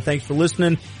 Everybody, thanks for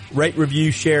listening. Rate,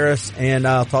 review, share us, and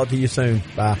I'll talk to you soon.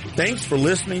 Bye. Thanks for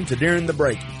listening to During the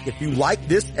Break. If you like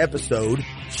this episode,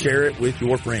 share it with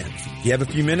your friends. If you have a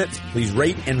few minutes, please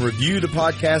rate and review the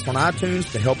podcast on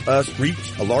iTunes to help us reach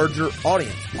a larger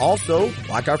audience. Also,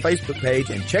 like our Facebook page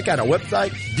and check out our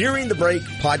website,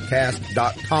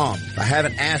 duringthebreakpodcast.com. If I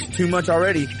haven't asked too much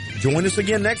already, join us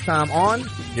again next time on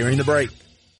During the Break.